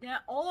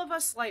 all of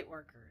us light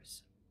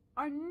workers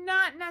are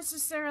not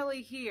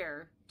necessarily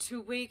here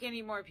to wake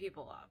any more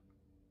people up.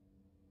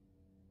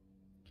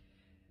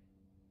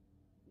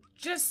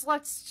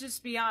 Let's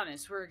just be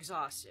honest. We're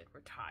exhausted.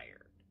 We're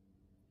tired.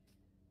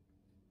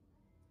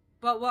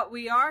 But what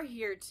we are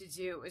here to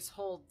do is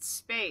hold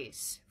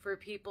space for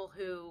people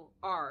who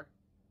are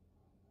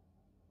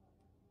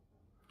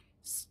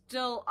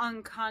still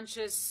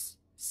unconscious,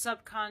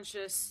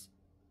 subconscious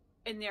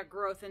in their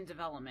growth and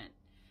development.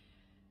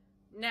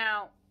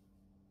 Now,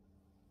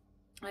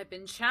 I've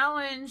been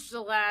challenged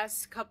the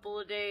last couple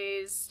of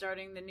days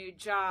starting the new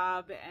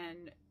job,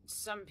 and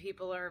some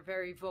people are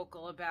very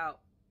vocal about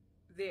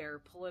their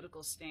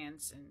political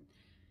stance and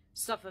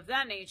stuff of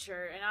that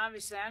nature, and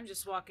obviously I'm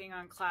just walking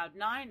on cloud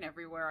 9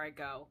 everywhere I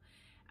go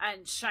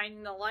and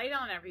shining the light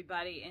on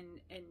everybody,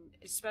 and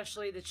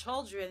especially the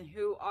children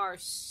who are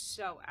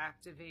so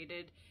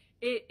activated.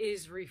 It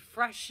is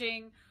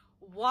refreshing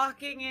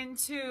walking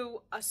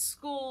into a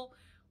school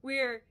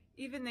where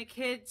even the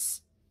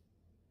kids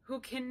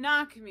who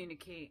cannot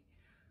communicate,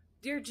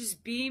 they're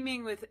just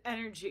beaming with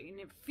energy,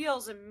 and it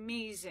feels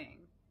amazing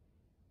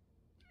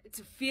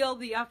to feel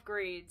the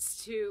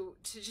upgrades, to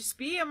just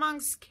be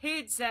amongst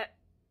kids that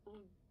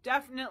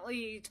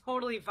definitely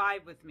totally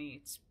vibe with me.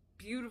 It's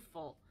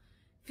beautiful.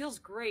 It feels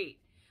great.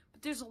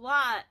 But there's a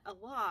lot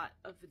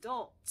of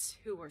adults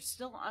who are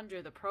still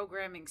under the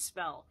programming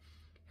spell,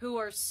 who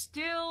are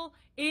still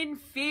in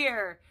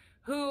fear,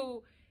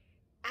 who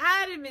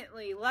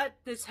adamantly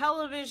let the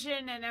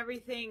television and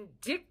everything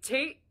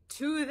dictate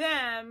to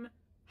them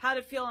how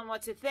to feel and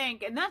what to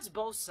think. And that's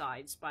both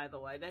sides, by the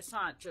way. That's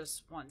not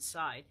just one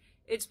side.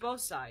 It's both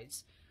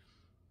sides.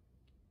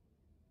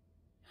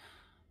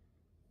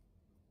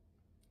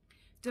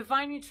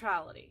 Divine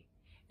neutrality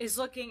is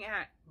looking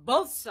at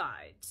both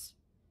sides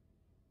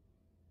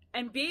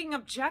and being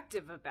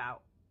objective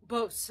about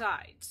both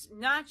sides,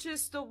 not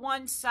just the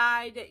one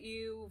side that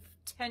you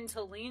tend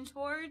to lean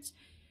towards.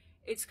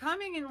 It's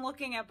coming and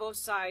looking at both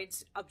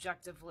sides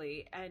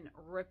objectively and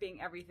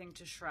ripping everything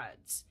to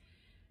shreds.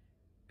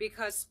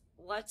 Because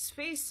let's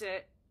face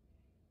it,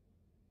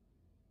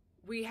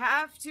 we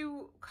have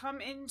to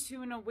come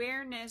into an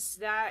awareness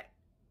that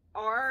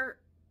our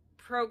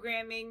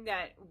programming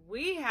that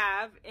we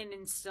have and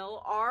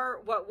instill, are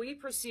what we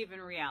perceive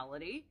in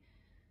reality,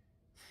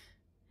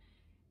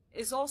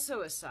 is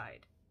also a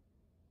side.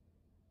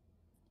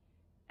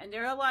 And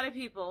there are a lot of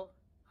people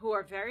who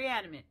are very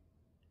adamant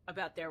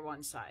about their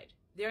one side.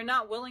 They're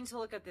not willing to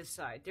look at this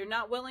side. They're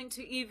not willing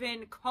to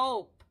even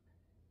cope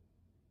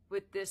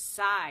with this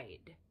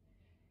side.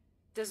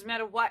 Doesn't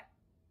matter what,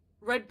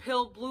 red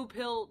pill, blue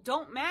pill,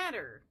 don't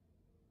matter.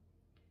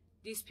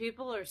 These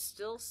people are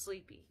still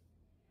sleepy.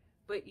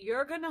 But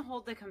you're going to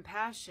hold the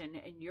compassion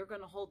and you're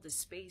going to hold the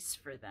space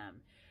for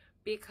them,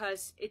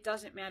 because it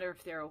doesn't matter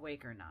if they're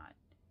awake or not.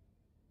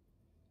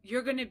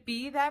 You're going to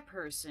be that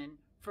person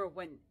for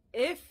when,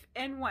 if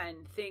and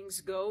when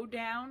things go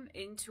down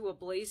into a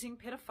blazing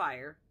pit of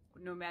fire,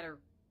 no matter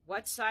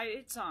what side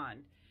it's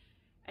on,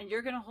 and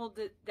you're going to hold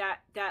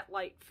that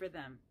light for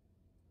them.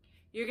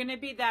 You're going to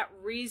be that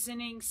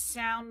reasoning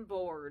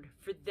soundboard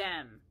for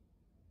them.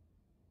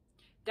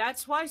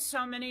 That's why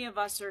so many of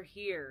us are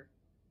here.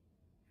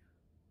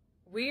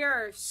 We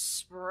are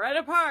spread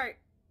apart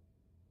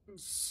in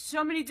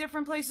so many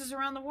different places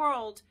around the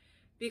world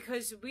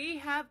because we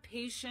have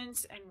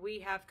patience and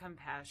we have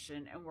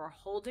compassion, and we're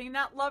holding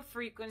that love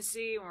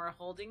frequency and we're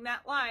holding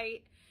that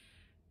light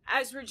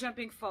as we're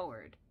jumping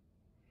forward.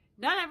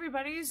 Not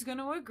everybody is going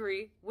to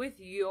agree with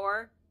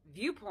your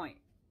viewpoint.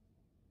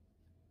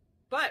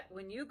 But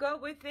when you go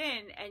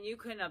within and you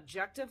can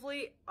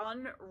objectively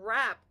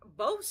unwrap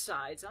both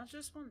sides, not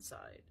just one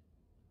side,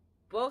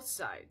 both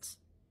sides,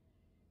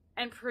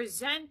 and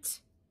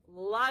present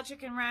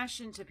logic and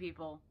ration to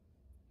people,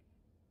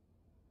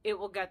 it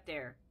will get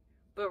there.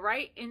 But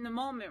right in the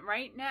moment,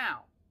 right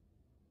now,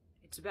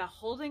 it's about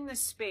holding the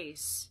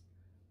space,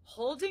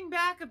 holding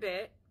back a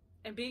bit,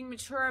 and being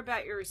mature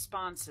about your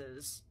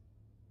responses.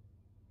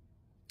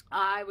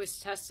 I was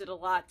tested a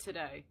lot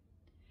today,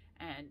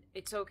 and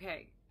it's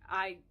okay.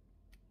 I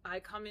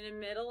come in the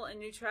middle and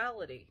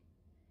neutrality,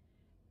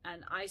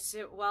 and I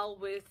sit well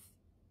with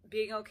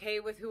being okay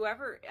with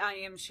whoever I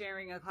am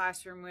sharing a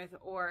classroom with,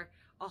 or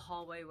a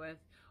hallway with,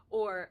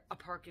 or a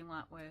parking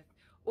lot with,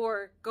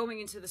 or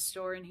going into the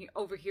store and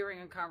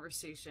overhearing a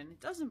conversation. It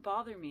doesn't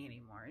bother me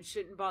anymore. It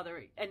shouldn't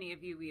bother any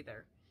of you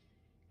either.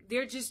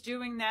 They're just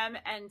doing them,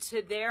 and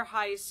to their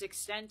highest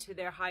extent, to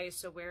their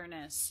highest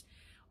awareness.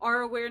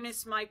 Our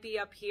awareness might be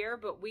up here,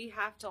 but we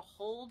have to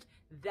hold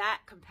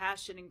that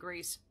compassion and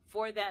grace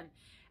for them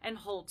and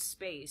hold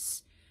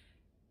space,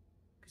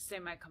 because they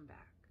might come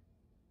back.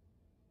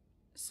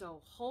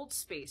 So hold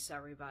space,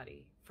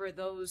 everybody, for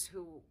those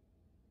who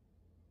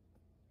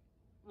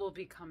will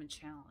become a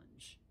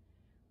challenge,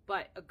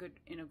 but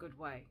in a good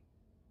way.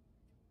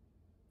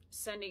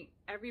 Sending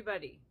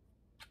everybody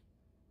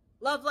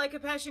love, light,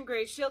 compassion,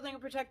 grace, shielding,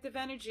 and protective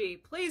energy.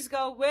 Please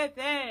go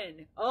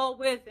within, all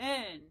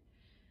within.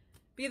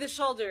 Be the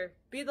shoulder,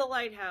 be the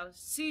lighthouse,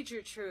 seed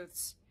your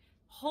truths,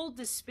 hold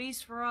the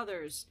space for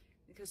others,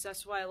 because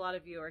that's why a lot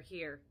of you are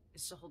here,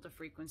 is to hold the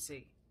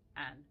frequency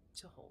and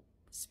to hold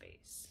the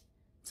space.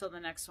 Till the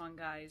next one,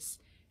 guys.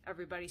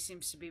 Everybody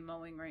seems to be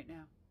mowing right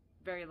now.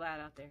 Very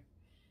loud out there.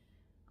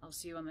 I'll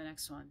see you on the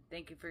next one.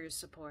 Thank you for your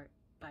support.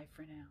 Bye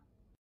for now.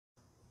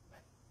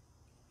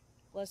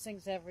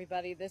 Blessings,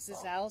 everybody. This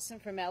is Allison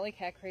from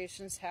Allykat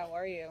Creations. How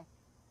are you?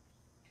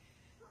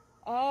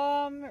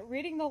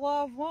 Reading the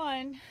Law of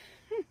One.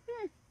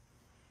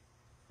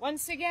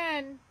 Once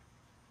again,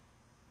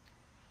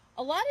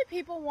 a lot of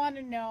people want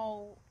to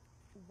know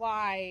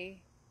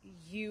why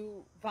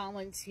you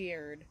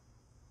volunteered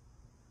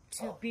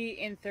to be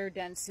in third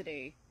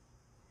density.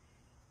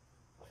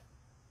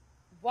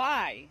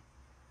 Why?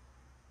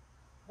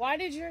 Why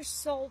did your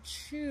soul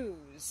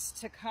choose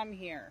to come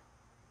here?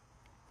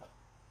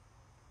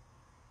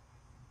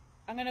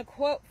 I'm going to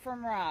quote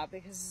from Rob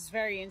because it's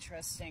very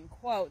interesting.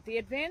 Quote, "The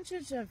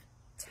advantage of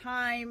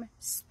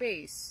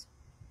time-space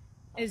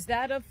is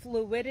that of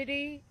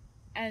fluidity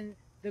and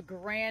the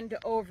grand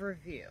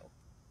overview.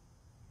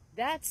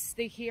 That's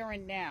the here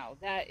and now.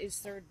 That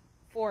is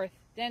fourth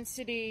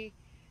density.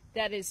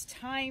 That is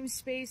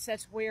time-space.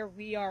 That's where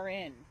we are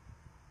in."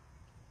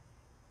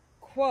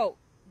 Quote,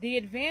 "The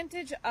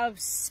advantage of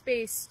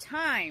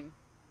space-time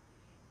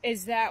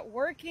is that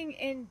working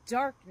in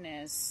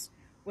darkness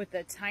with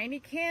a tiny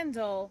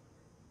candle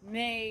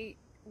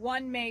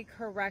one may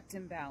correct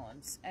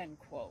imbalance." End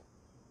quote.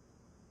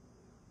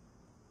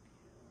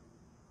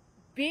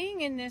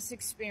 Being in this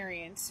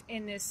experience,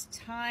 in this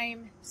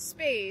time,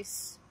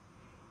 space,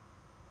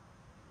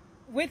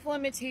 with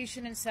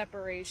limitation and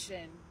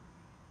separation,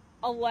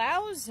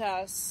 allows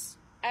us,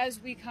 as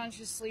we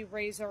consciously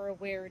raise our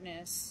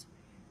awareness,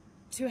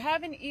 to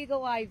have an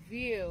eagle-eye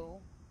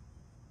view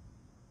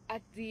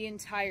at the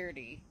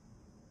entirety,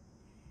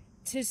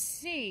 to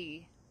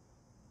see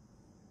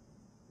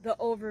the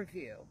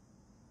overview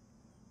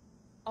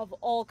of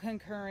all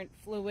concurrent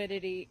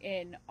fluidity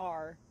in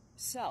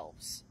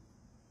ourselves.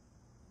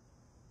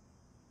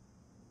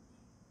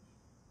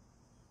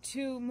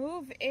 To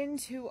move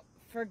into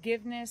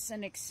forgiveness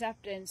and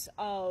acceptance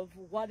of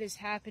what is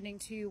happening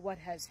to you, what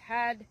has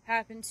had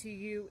happened to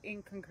you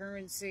in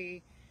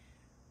concurrency,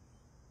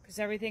 because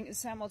everything is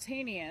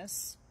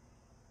simultaneous.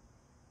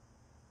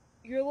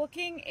 You're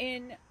looking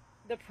in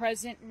the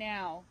present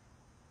now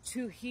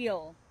to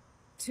heal,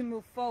 to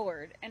move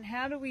forward. And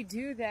how do we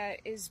do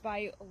that is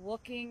by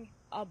looking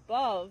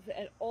above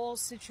at all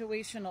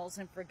situationals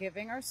and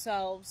forgiving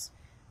ourselves,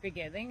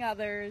 forgiving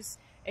others,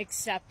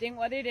 accepting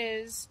what it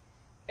is,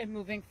 and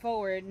moving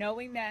forward,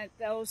 knowing that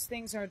those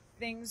things are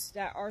things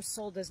that our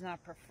soul does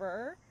not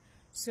prefer,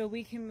 so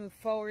we can move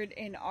forward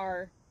in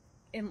our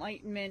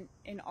enlightenment,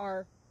 in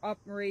our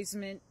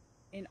upraisement,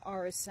 in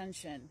our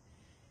ascension.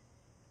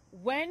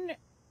 When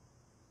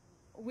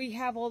we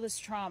have all this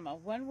trauma,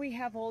 when we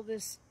have all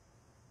this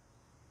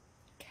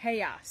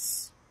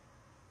chaos,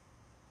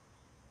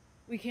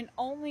 we can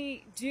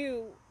only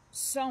do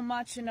so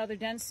much in other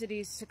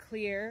densities to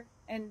clear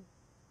and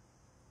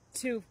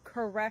to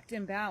correct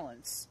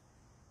imbalance.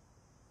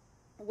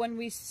 When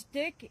we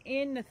stick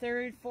in the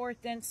third,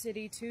 fourth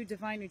density to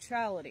divine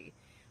neutrality,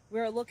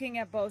 we're looking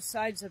at both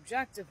sides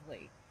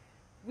objectively.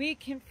 We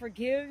can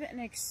forgive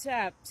and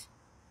accept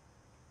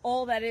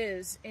all that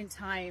is in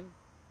time,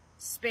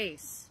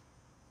 space.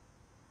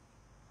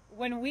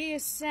 When we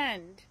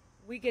ascend,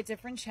 we get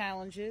different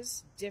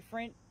challenges,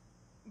 different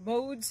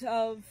modes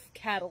of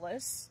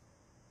catalysts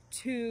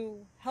to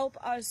help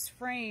us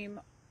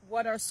frame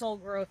what our soul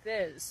growth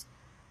is.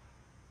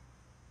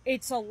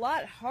 It's a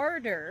lot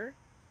harder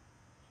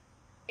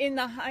in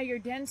the higher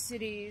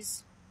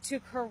densities to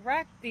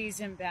correct these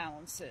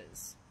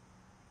imbalances.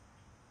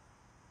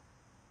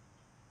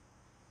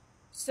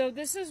 So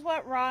this is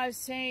what Ra is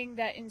saying,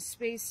 that in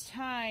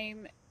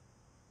space-time,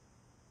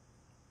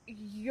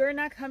 you're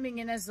not coming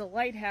in as the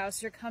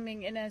lighthouse, you're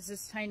coming in as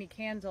this tiny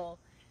candle,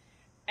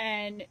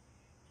 and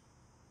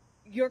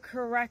you're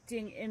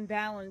correcting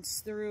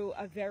imbalance through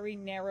a very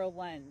narrow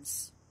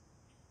lens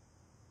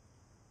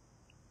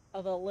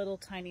of a little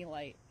tiny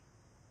light.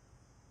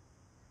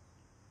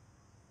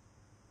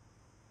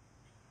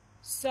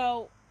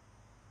 So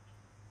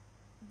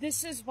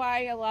this is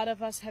why a lot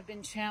of us have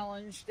been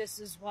challenged. This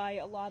is why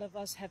a lot of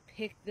us have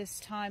picked this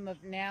time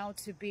of now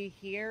to be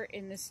here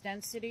in this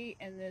density,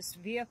 in this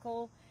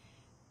vehicle,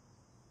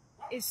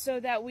 is so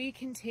that we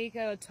can take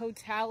a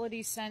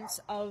totality sense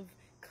of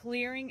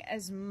clearing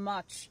as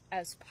much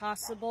as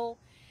possible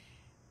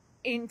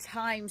in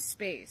time,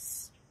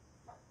 space,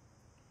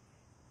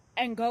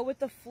 and go with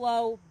the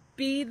flow,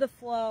 be the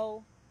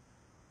flow,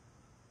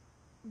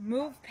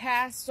 move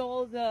past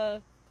all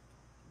the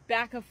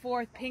back and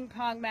forth ping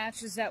pong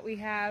matches that we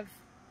have,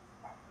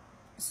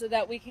 so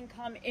that we can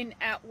come in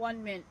at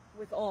one mint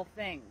with all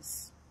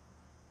things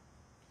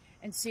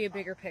and see a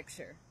bigger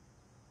picture.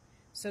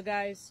 So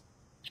guys,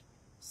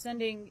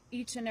 sending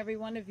each and every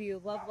one of you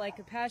love, light,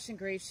 compassion,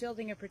 grace,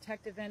 shielding, and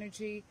protective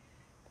energy.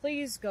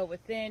 Please go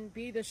within,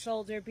 be the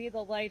shoulder, be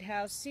the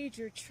lighthouse, seed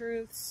your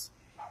truths.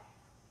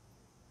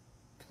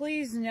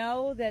 Please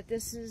know that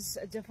this is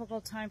a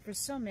difficult time for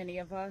so many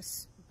of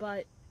us,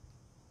 but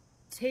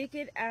take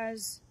it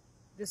as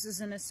this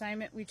is an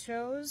assignment we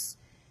chose.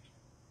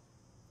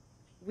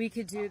 We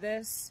could do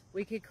this.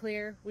 We could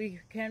clear.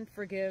 We can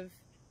forgive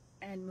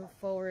and move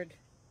forward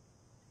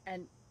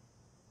and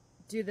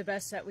do the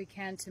best that we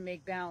can to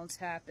make balance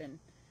happen.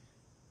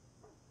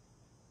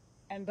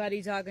 And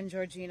Buddy Dog and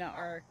Georgina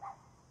are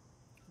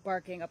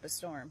barking up a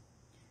storm.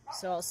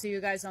 So I'll see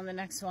you guys on the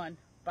next one.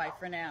 Bye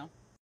for now.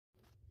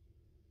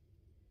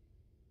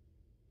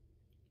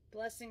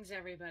 Blessings,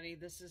 everybody.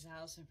 This is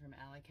Allison from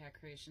Allykat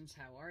Creations.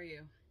 How are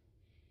you?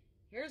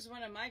 Here's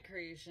one of my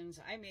creations.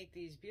 I make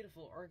these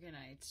beautiful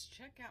organites.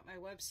 Check out my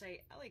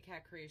website,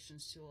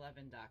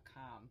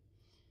 AllyKatCreations211.com,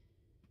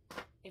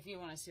 if you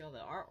want to see all the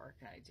artwork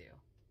that I do.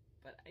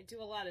 But I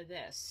do a lot of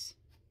this.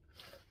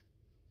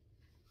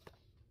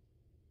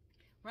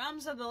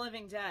 Realms of the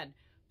Living Dead.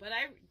 But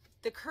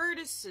the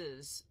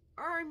Curtises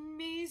are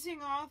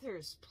amazing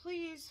authors.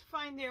 Please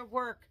find their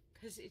work,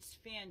 because it's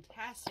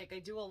fantastic. I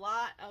do a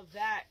lot of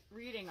that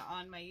reading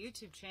on my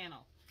YouTube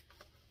channel.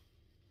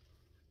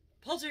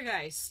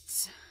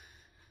 Poltergeists.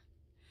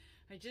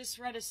 I just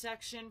read a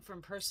section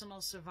from Personal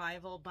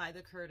Survival by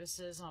the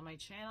Curtises on my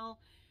channel.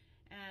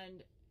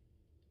 And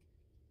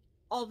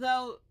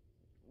although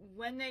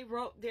when they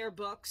wrote their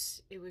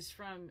books, it was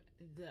from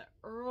the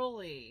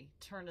early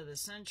turn of the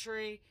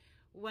century,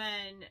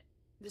 when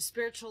the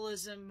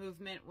spiritualism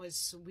movement was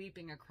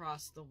sweeping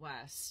across the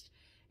West.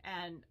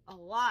 And a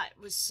lot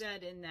was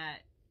said in that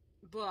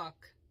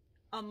book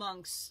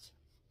amongst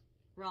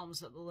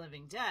Realms of the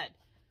Living Dead.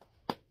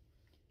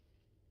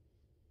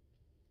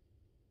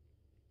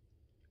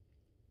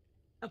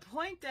 A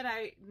point that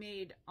I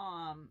made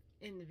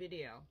in the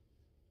video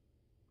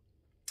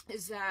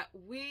is that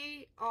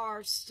we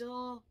are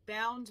still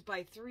bound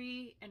by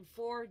 3 and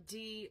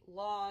 4D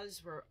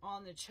laws. We're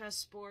on the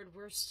chessboard.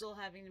 We're still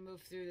having to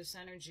move through this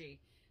energy.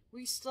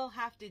 We still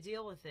have to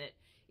deal with it.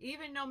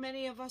 Even though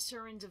many of us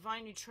are in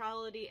divine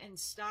neutrality and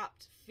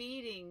stopped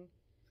feeding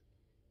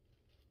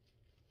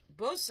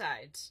both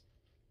sides,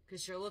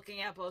 because you're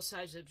looking at both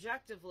sides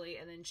objectively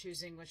and then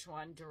choosing which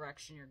one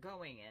direction you're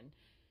going in.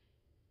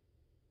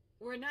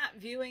 We're not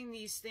viewing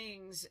these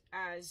things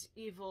as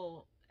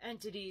evil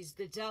entities,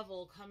 the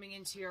devil coming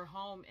into your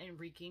home and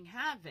wreaking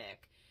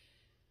havoc.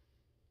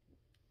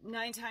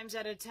 9 times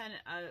out of 10,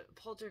 a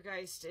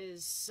poltergeist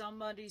is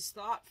somebody's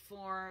thought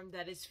form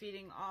that is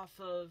feeding off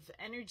of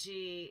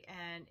energy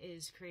and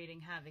is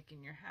creating havoc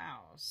in your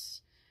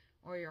house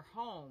or your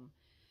home.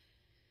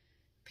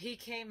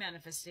 PK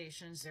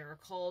manifestations, they were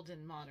called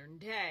in modern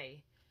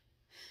day.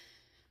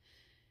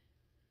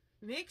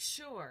 Make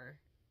sure,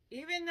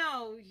 even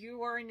though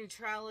you are in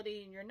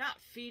neutrality and you're not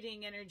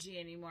feeding energy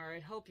anymore, I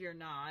hope you're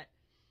not,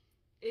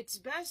 it's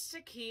best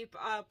to keep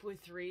up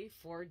with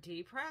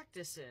 3-4D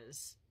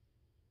practices.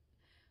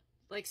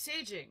 Like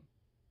saging,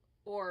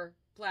 or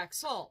black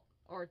salt,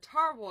 or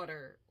tar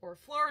water, or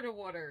Florida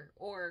water,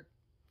 or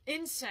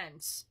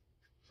incense.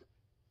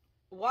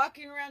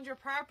 Walking around your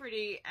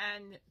property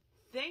and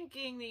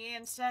thanking the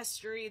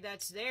ancestry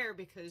that's there,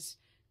 because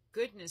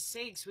goodness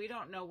sakes, we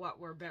don't know what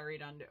we're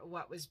buried under,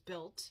 what was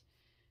built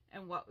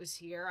and what was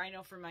here. I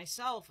know for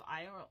myself,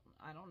 I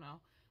don't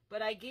know.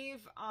 But I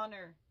gave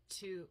honor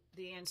to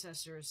the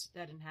ancestors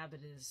that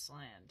inhabited this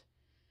land.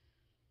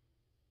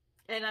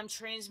 And I'm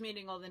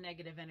transmuting all the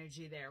negative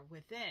energy there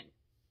within.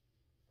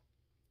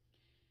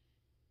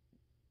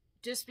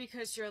 Just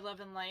because you're love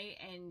and light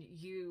and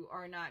you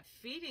are not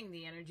feeding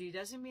the energy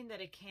doesn't mean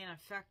that it can't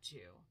affect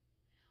you.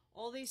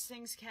 All these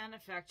things can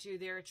affect you.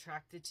 They're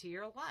attracted to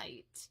your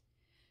light.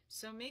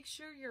 So make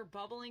sure you're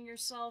bubbling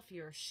yourself,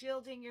 you're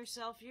shielding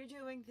yourself, you're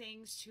doing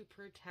things to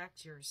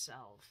protect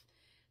yourself.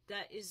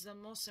 That is the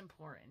most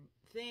important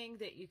thing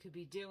that you could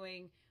be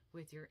doing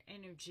with your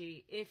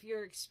energy if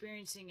you're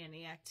experiencing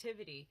any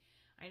activity.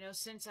 I know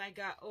since I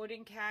got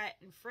Odin Cat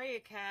and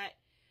Freya Cat,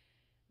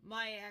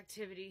 my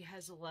activity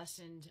has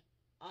lessened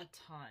a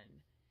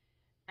ton.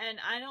 And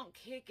I don't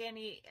kick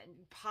any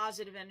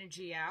positive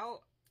energy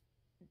out.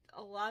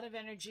 A lot of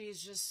energy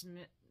is just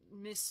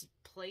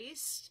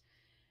misplaced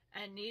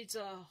and needs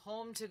a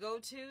home to go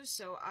to,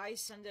 so I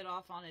send it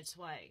off on its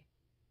way.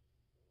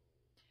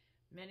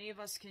 Many of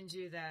us can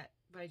do that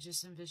by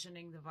just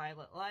envisioning the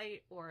violet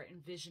light or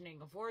envisioning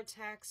a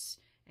vortex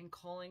and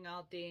calling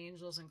out the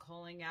angels and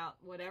calling out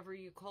whatever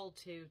you call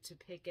to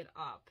pick it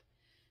up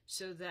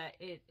so that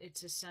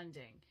it's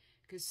ascending.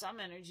 Because some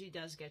energy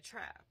does get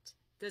trapped.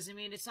 Doesn't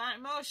mean it's not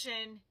in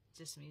motion, it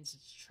just means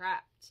it's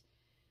trapped.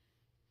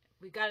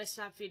 We got to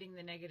stop feeding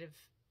the negative,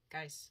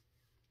 guys.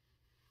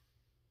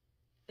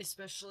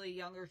 Especially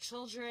younger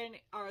children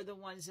are the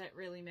ones that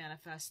really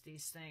manifest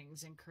these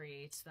things and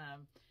creates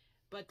them.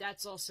 But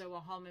that's also a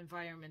home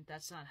environment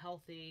that's not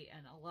healthy,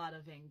 and a lot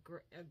of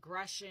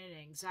aggression,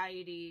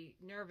 anxiety,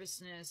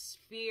 nervousness,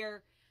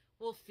 fear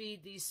will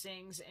feed these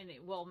things, and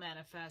it will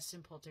manifest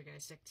in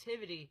poltergeist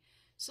activity.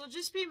 So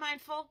just be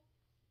mindful.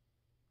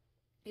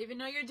 Even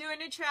though you're doing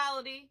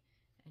neutrality,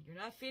 and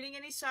you're not feeding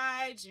any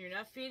sides, and you're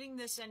not feeding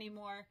this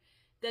anymore,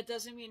 that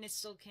doesn't mean it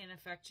still can't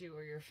affect you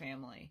or your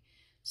family.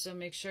 So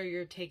make sure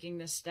you're taking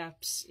the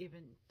steps,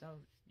 even though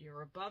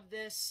you're above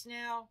this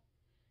now.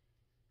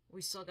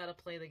 We still got to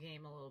play the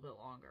game a little bit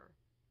longer.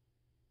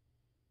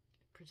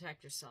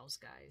 Protect yourselves,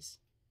 guys.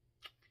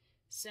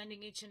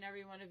 Sending each and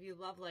every one of you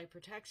love, light,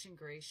 protection,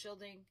 grace,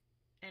 shielding,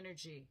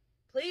 energy.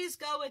 Please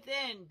go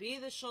within. Be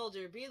the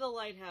shoulder. Be the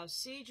lighthouse.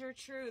 Seed your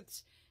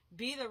truths.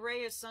 Be the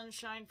ray of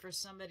sunshine for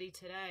somebody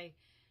today.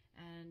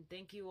 And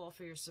thank you all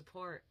for your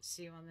support.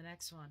 See you on the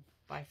next one.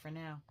 Bye for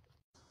now.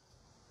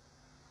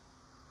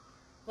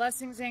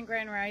 Blessings and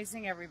grand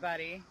rising,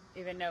 everybody.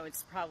 Even though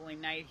it's probably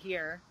night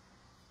here.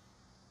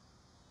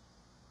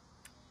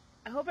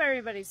 I hope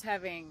everybody's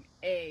having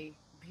a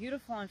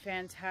beautiful and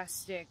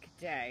fantastic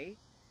day.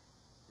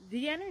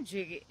 The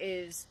energy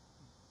is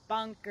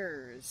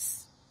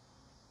bonkers.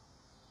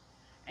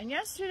 And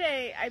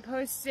yesterday I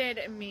posted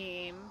a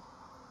meme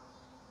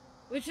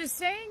which is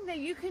saying that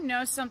you can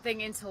know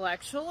something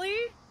intellectually,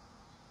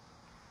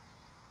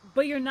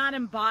 but you're not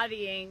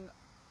embodying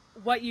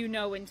what you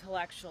know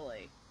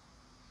intellectually.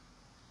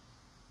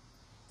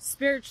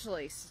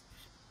 Spiritually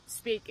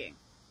speaking.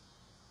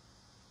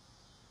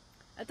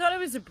 I thought it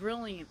was a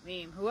brilliant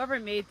meme. Whoever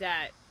made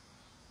that,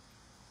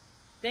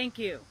 thank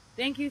you.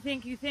 Thank you,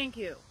 thank you, thank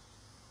you.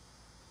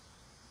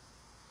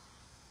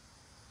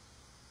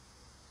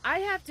 I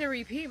have to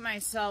repeat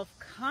myself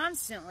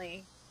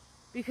constantly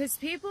because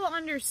people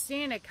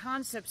understand a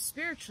concept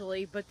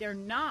spiritually, but they're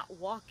not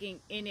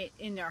walking in it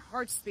in their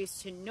heart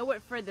space to know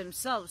it for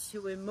themselves,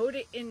 to emote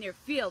it in their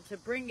field, to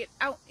bring it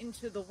out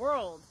into the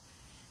world.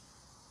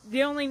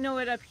 They only know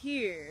it up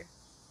here.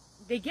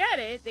 They get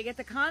it, they get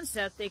the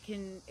concept, they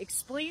can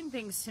explain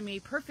things to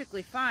me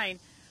perfectly fine,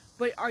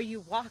 but are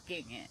you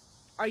walking it?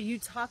 Are you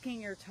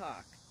talking your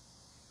talk?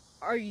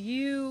 Are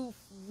you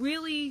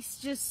really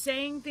just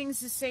saying things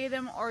to say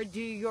them, or do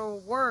your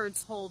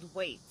words hold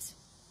weight?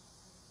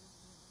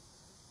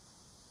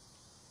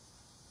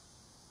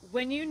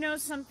 When you know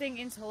something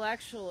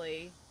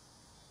intellectually,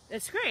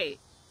 that's great.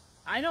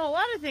 I know a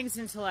lot of things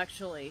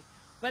intellectually,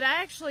 but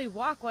I actually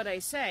walk what I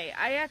say.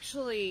 I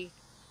actually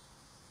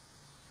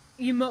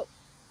emote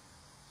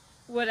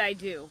what I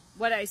do,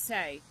 what I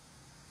say.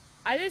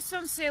 I just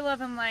don't say love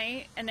and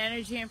light and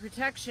energy and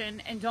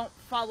protection and don't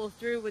follow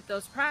through with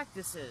those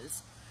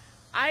practices.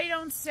 I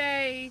don't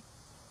say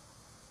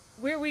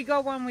where we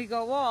go one, we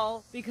go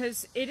all,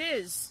 because it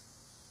is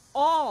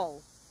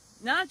all,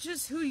 not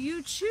just who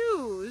you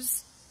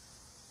choose.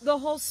 The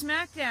whole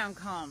smackdown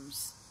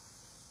comes.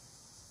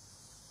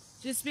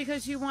 Just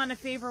because you want to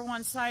favor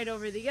one side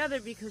over the other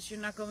because you're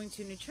not going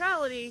to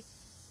neutrality,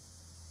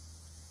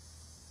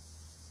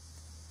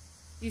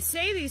 you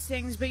say these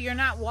things, but you're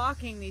not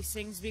walking these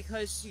things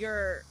because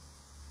your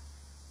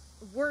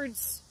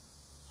words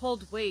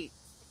hold weight.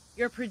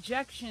 Your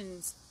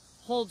projections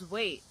hold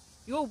weight.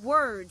 Your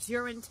words,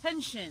 your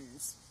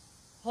intentions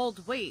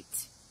hold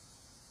weight.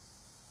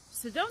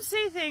 So don't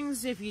say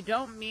things if you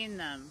don't mean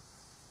them.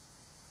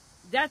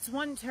 That's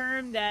one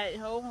term that,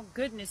 oh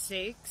goodness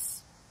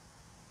sakes,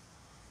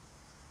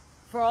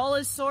 for all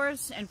his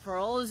source and for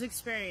all his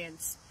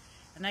experience.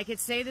 And I could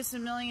say this a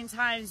million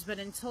times, but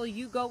until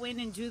you go in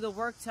and do the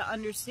work to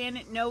understand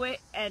it, know it,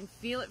 and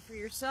feel it for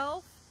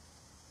yourself,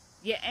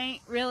 you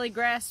ain't really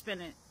grasping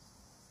it.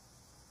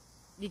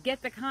 You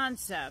get the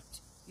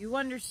concept. You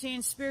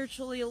understand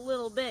spiritually a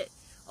little bit.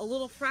 A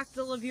little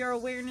fractal of your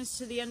awareness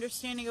to the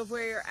understanding of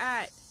where you're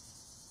at.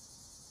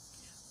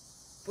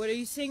 But are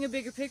you seeing a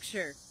bigger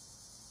picture?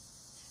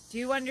 Do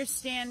you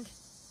understand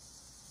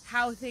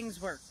how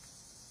things work?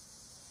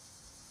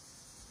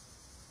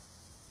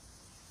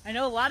 I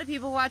know a lot of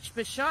people watch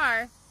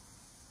Bashar.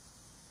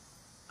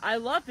 I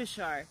love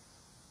Bashar.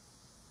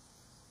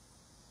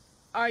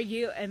 Are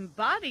you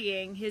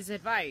embodying his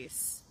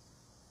advice?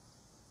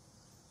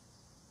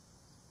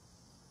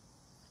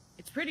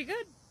 It's pretty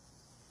good.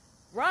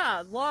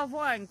 Rod, Law of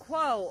One,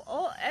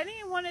 Quo,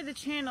 any one of the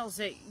channels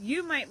that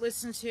you might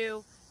listen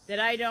to that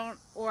I don't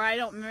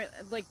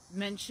like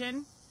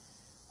mention,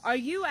 are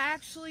you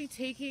actually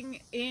taking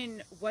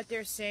in what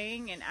they're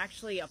saying and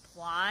actually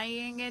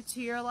applying it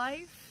to your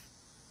life?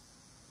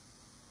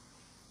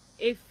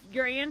 If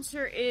your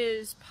answer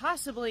is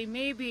possibly,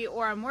 maybe,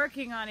 or I'm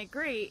working on it,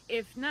 great.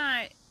 If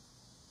not,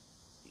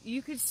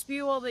 you could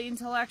spew all the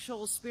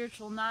intellectual,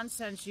 spiritual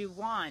nonsense you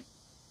want.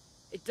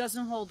 It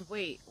doesn't hold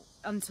weight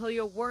until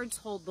your words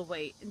hold the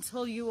weight,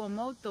 until you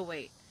emote the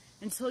weight,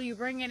 until you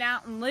bring it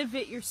out and live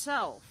it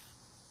yourself.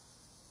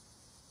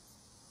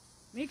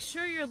 Make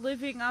sure you're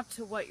living up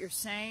to what you're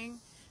saying,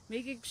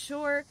 making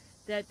sure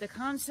that the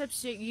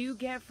concepts that you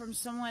get from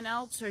someone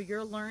else or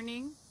you're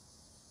learning,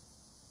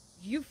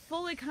 you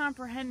fully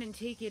comprehend and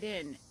take it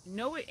in.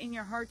 Know it in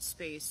your heart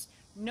space.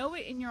 Know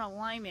it in your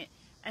alignment.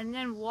 And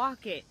then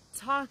walk it,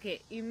 talk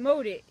it,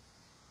 emote it,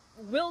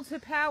 will to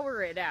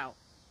power it out.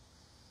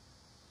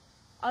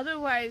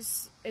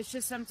 Otherwise, it's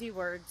just empty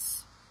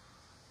words.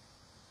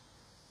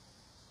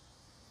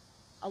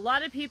 A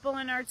lot of people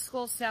in art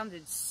school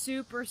sounded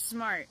super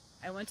smart.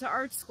 I went to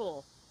art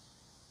school.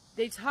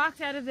 They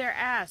talked out of their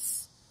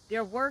ass.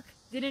 Their work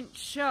didn't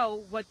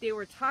show what they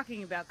were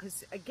talking about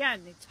because,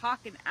 again, they're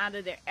talking out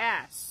of their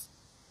ass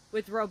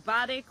with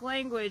robotic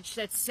language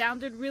that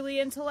sounded really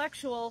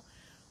intellectual,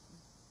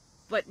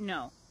 but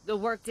no, the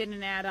work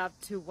didn't add up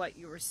to what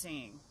you were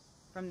seeing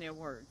from their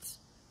words.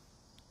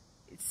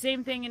 It's the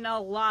same thing in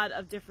a lot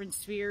of different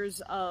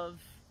spheres of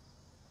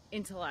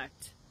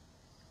intellect.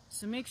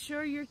 So make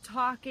sure you're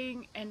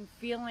talking and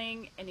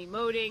feeling and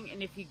emoting,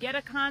 and if you get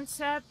a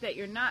concept that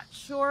you're not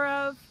sure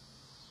of,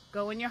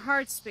 go in your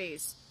heart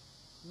space.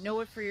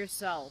 Know it for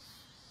yourself.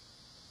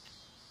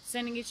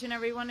 Sending each and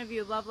every one of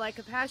you love, like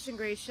a passion,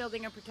 grace,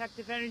 shielding, and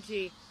protective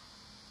energy.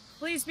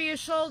 Please be a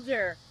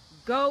shoulder.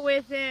 Go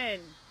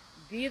within.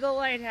 Be the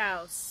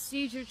lighthouse.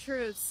 Seed your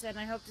truths. And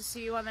I hope to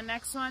see you on the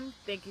next one.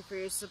 Thank you for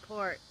your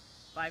support.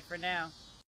 Bye for now.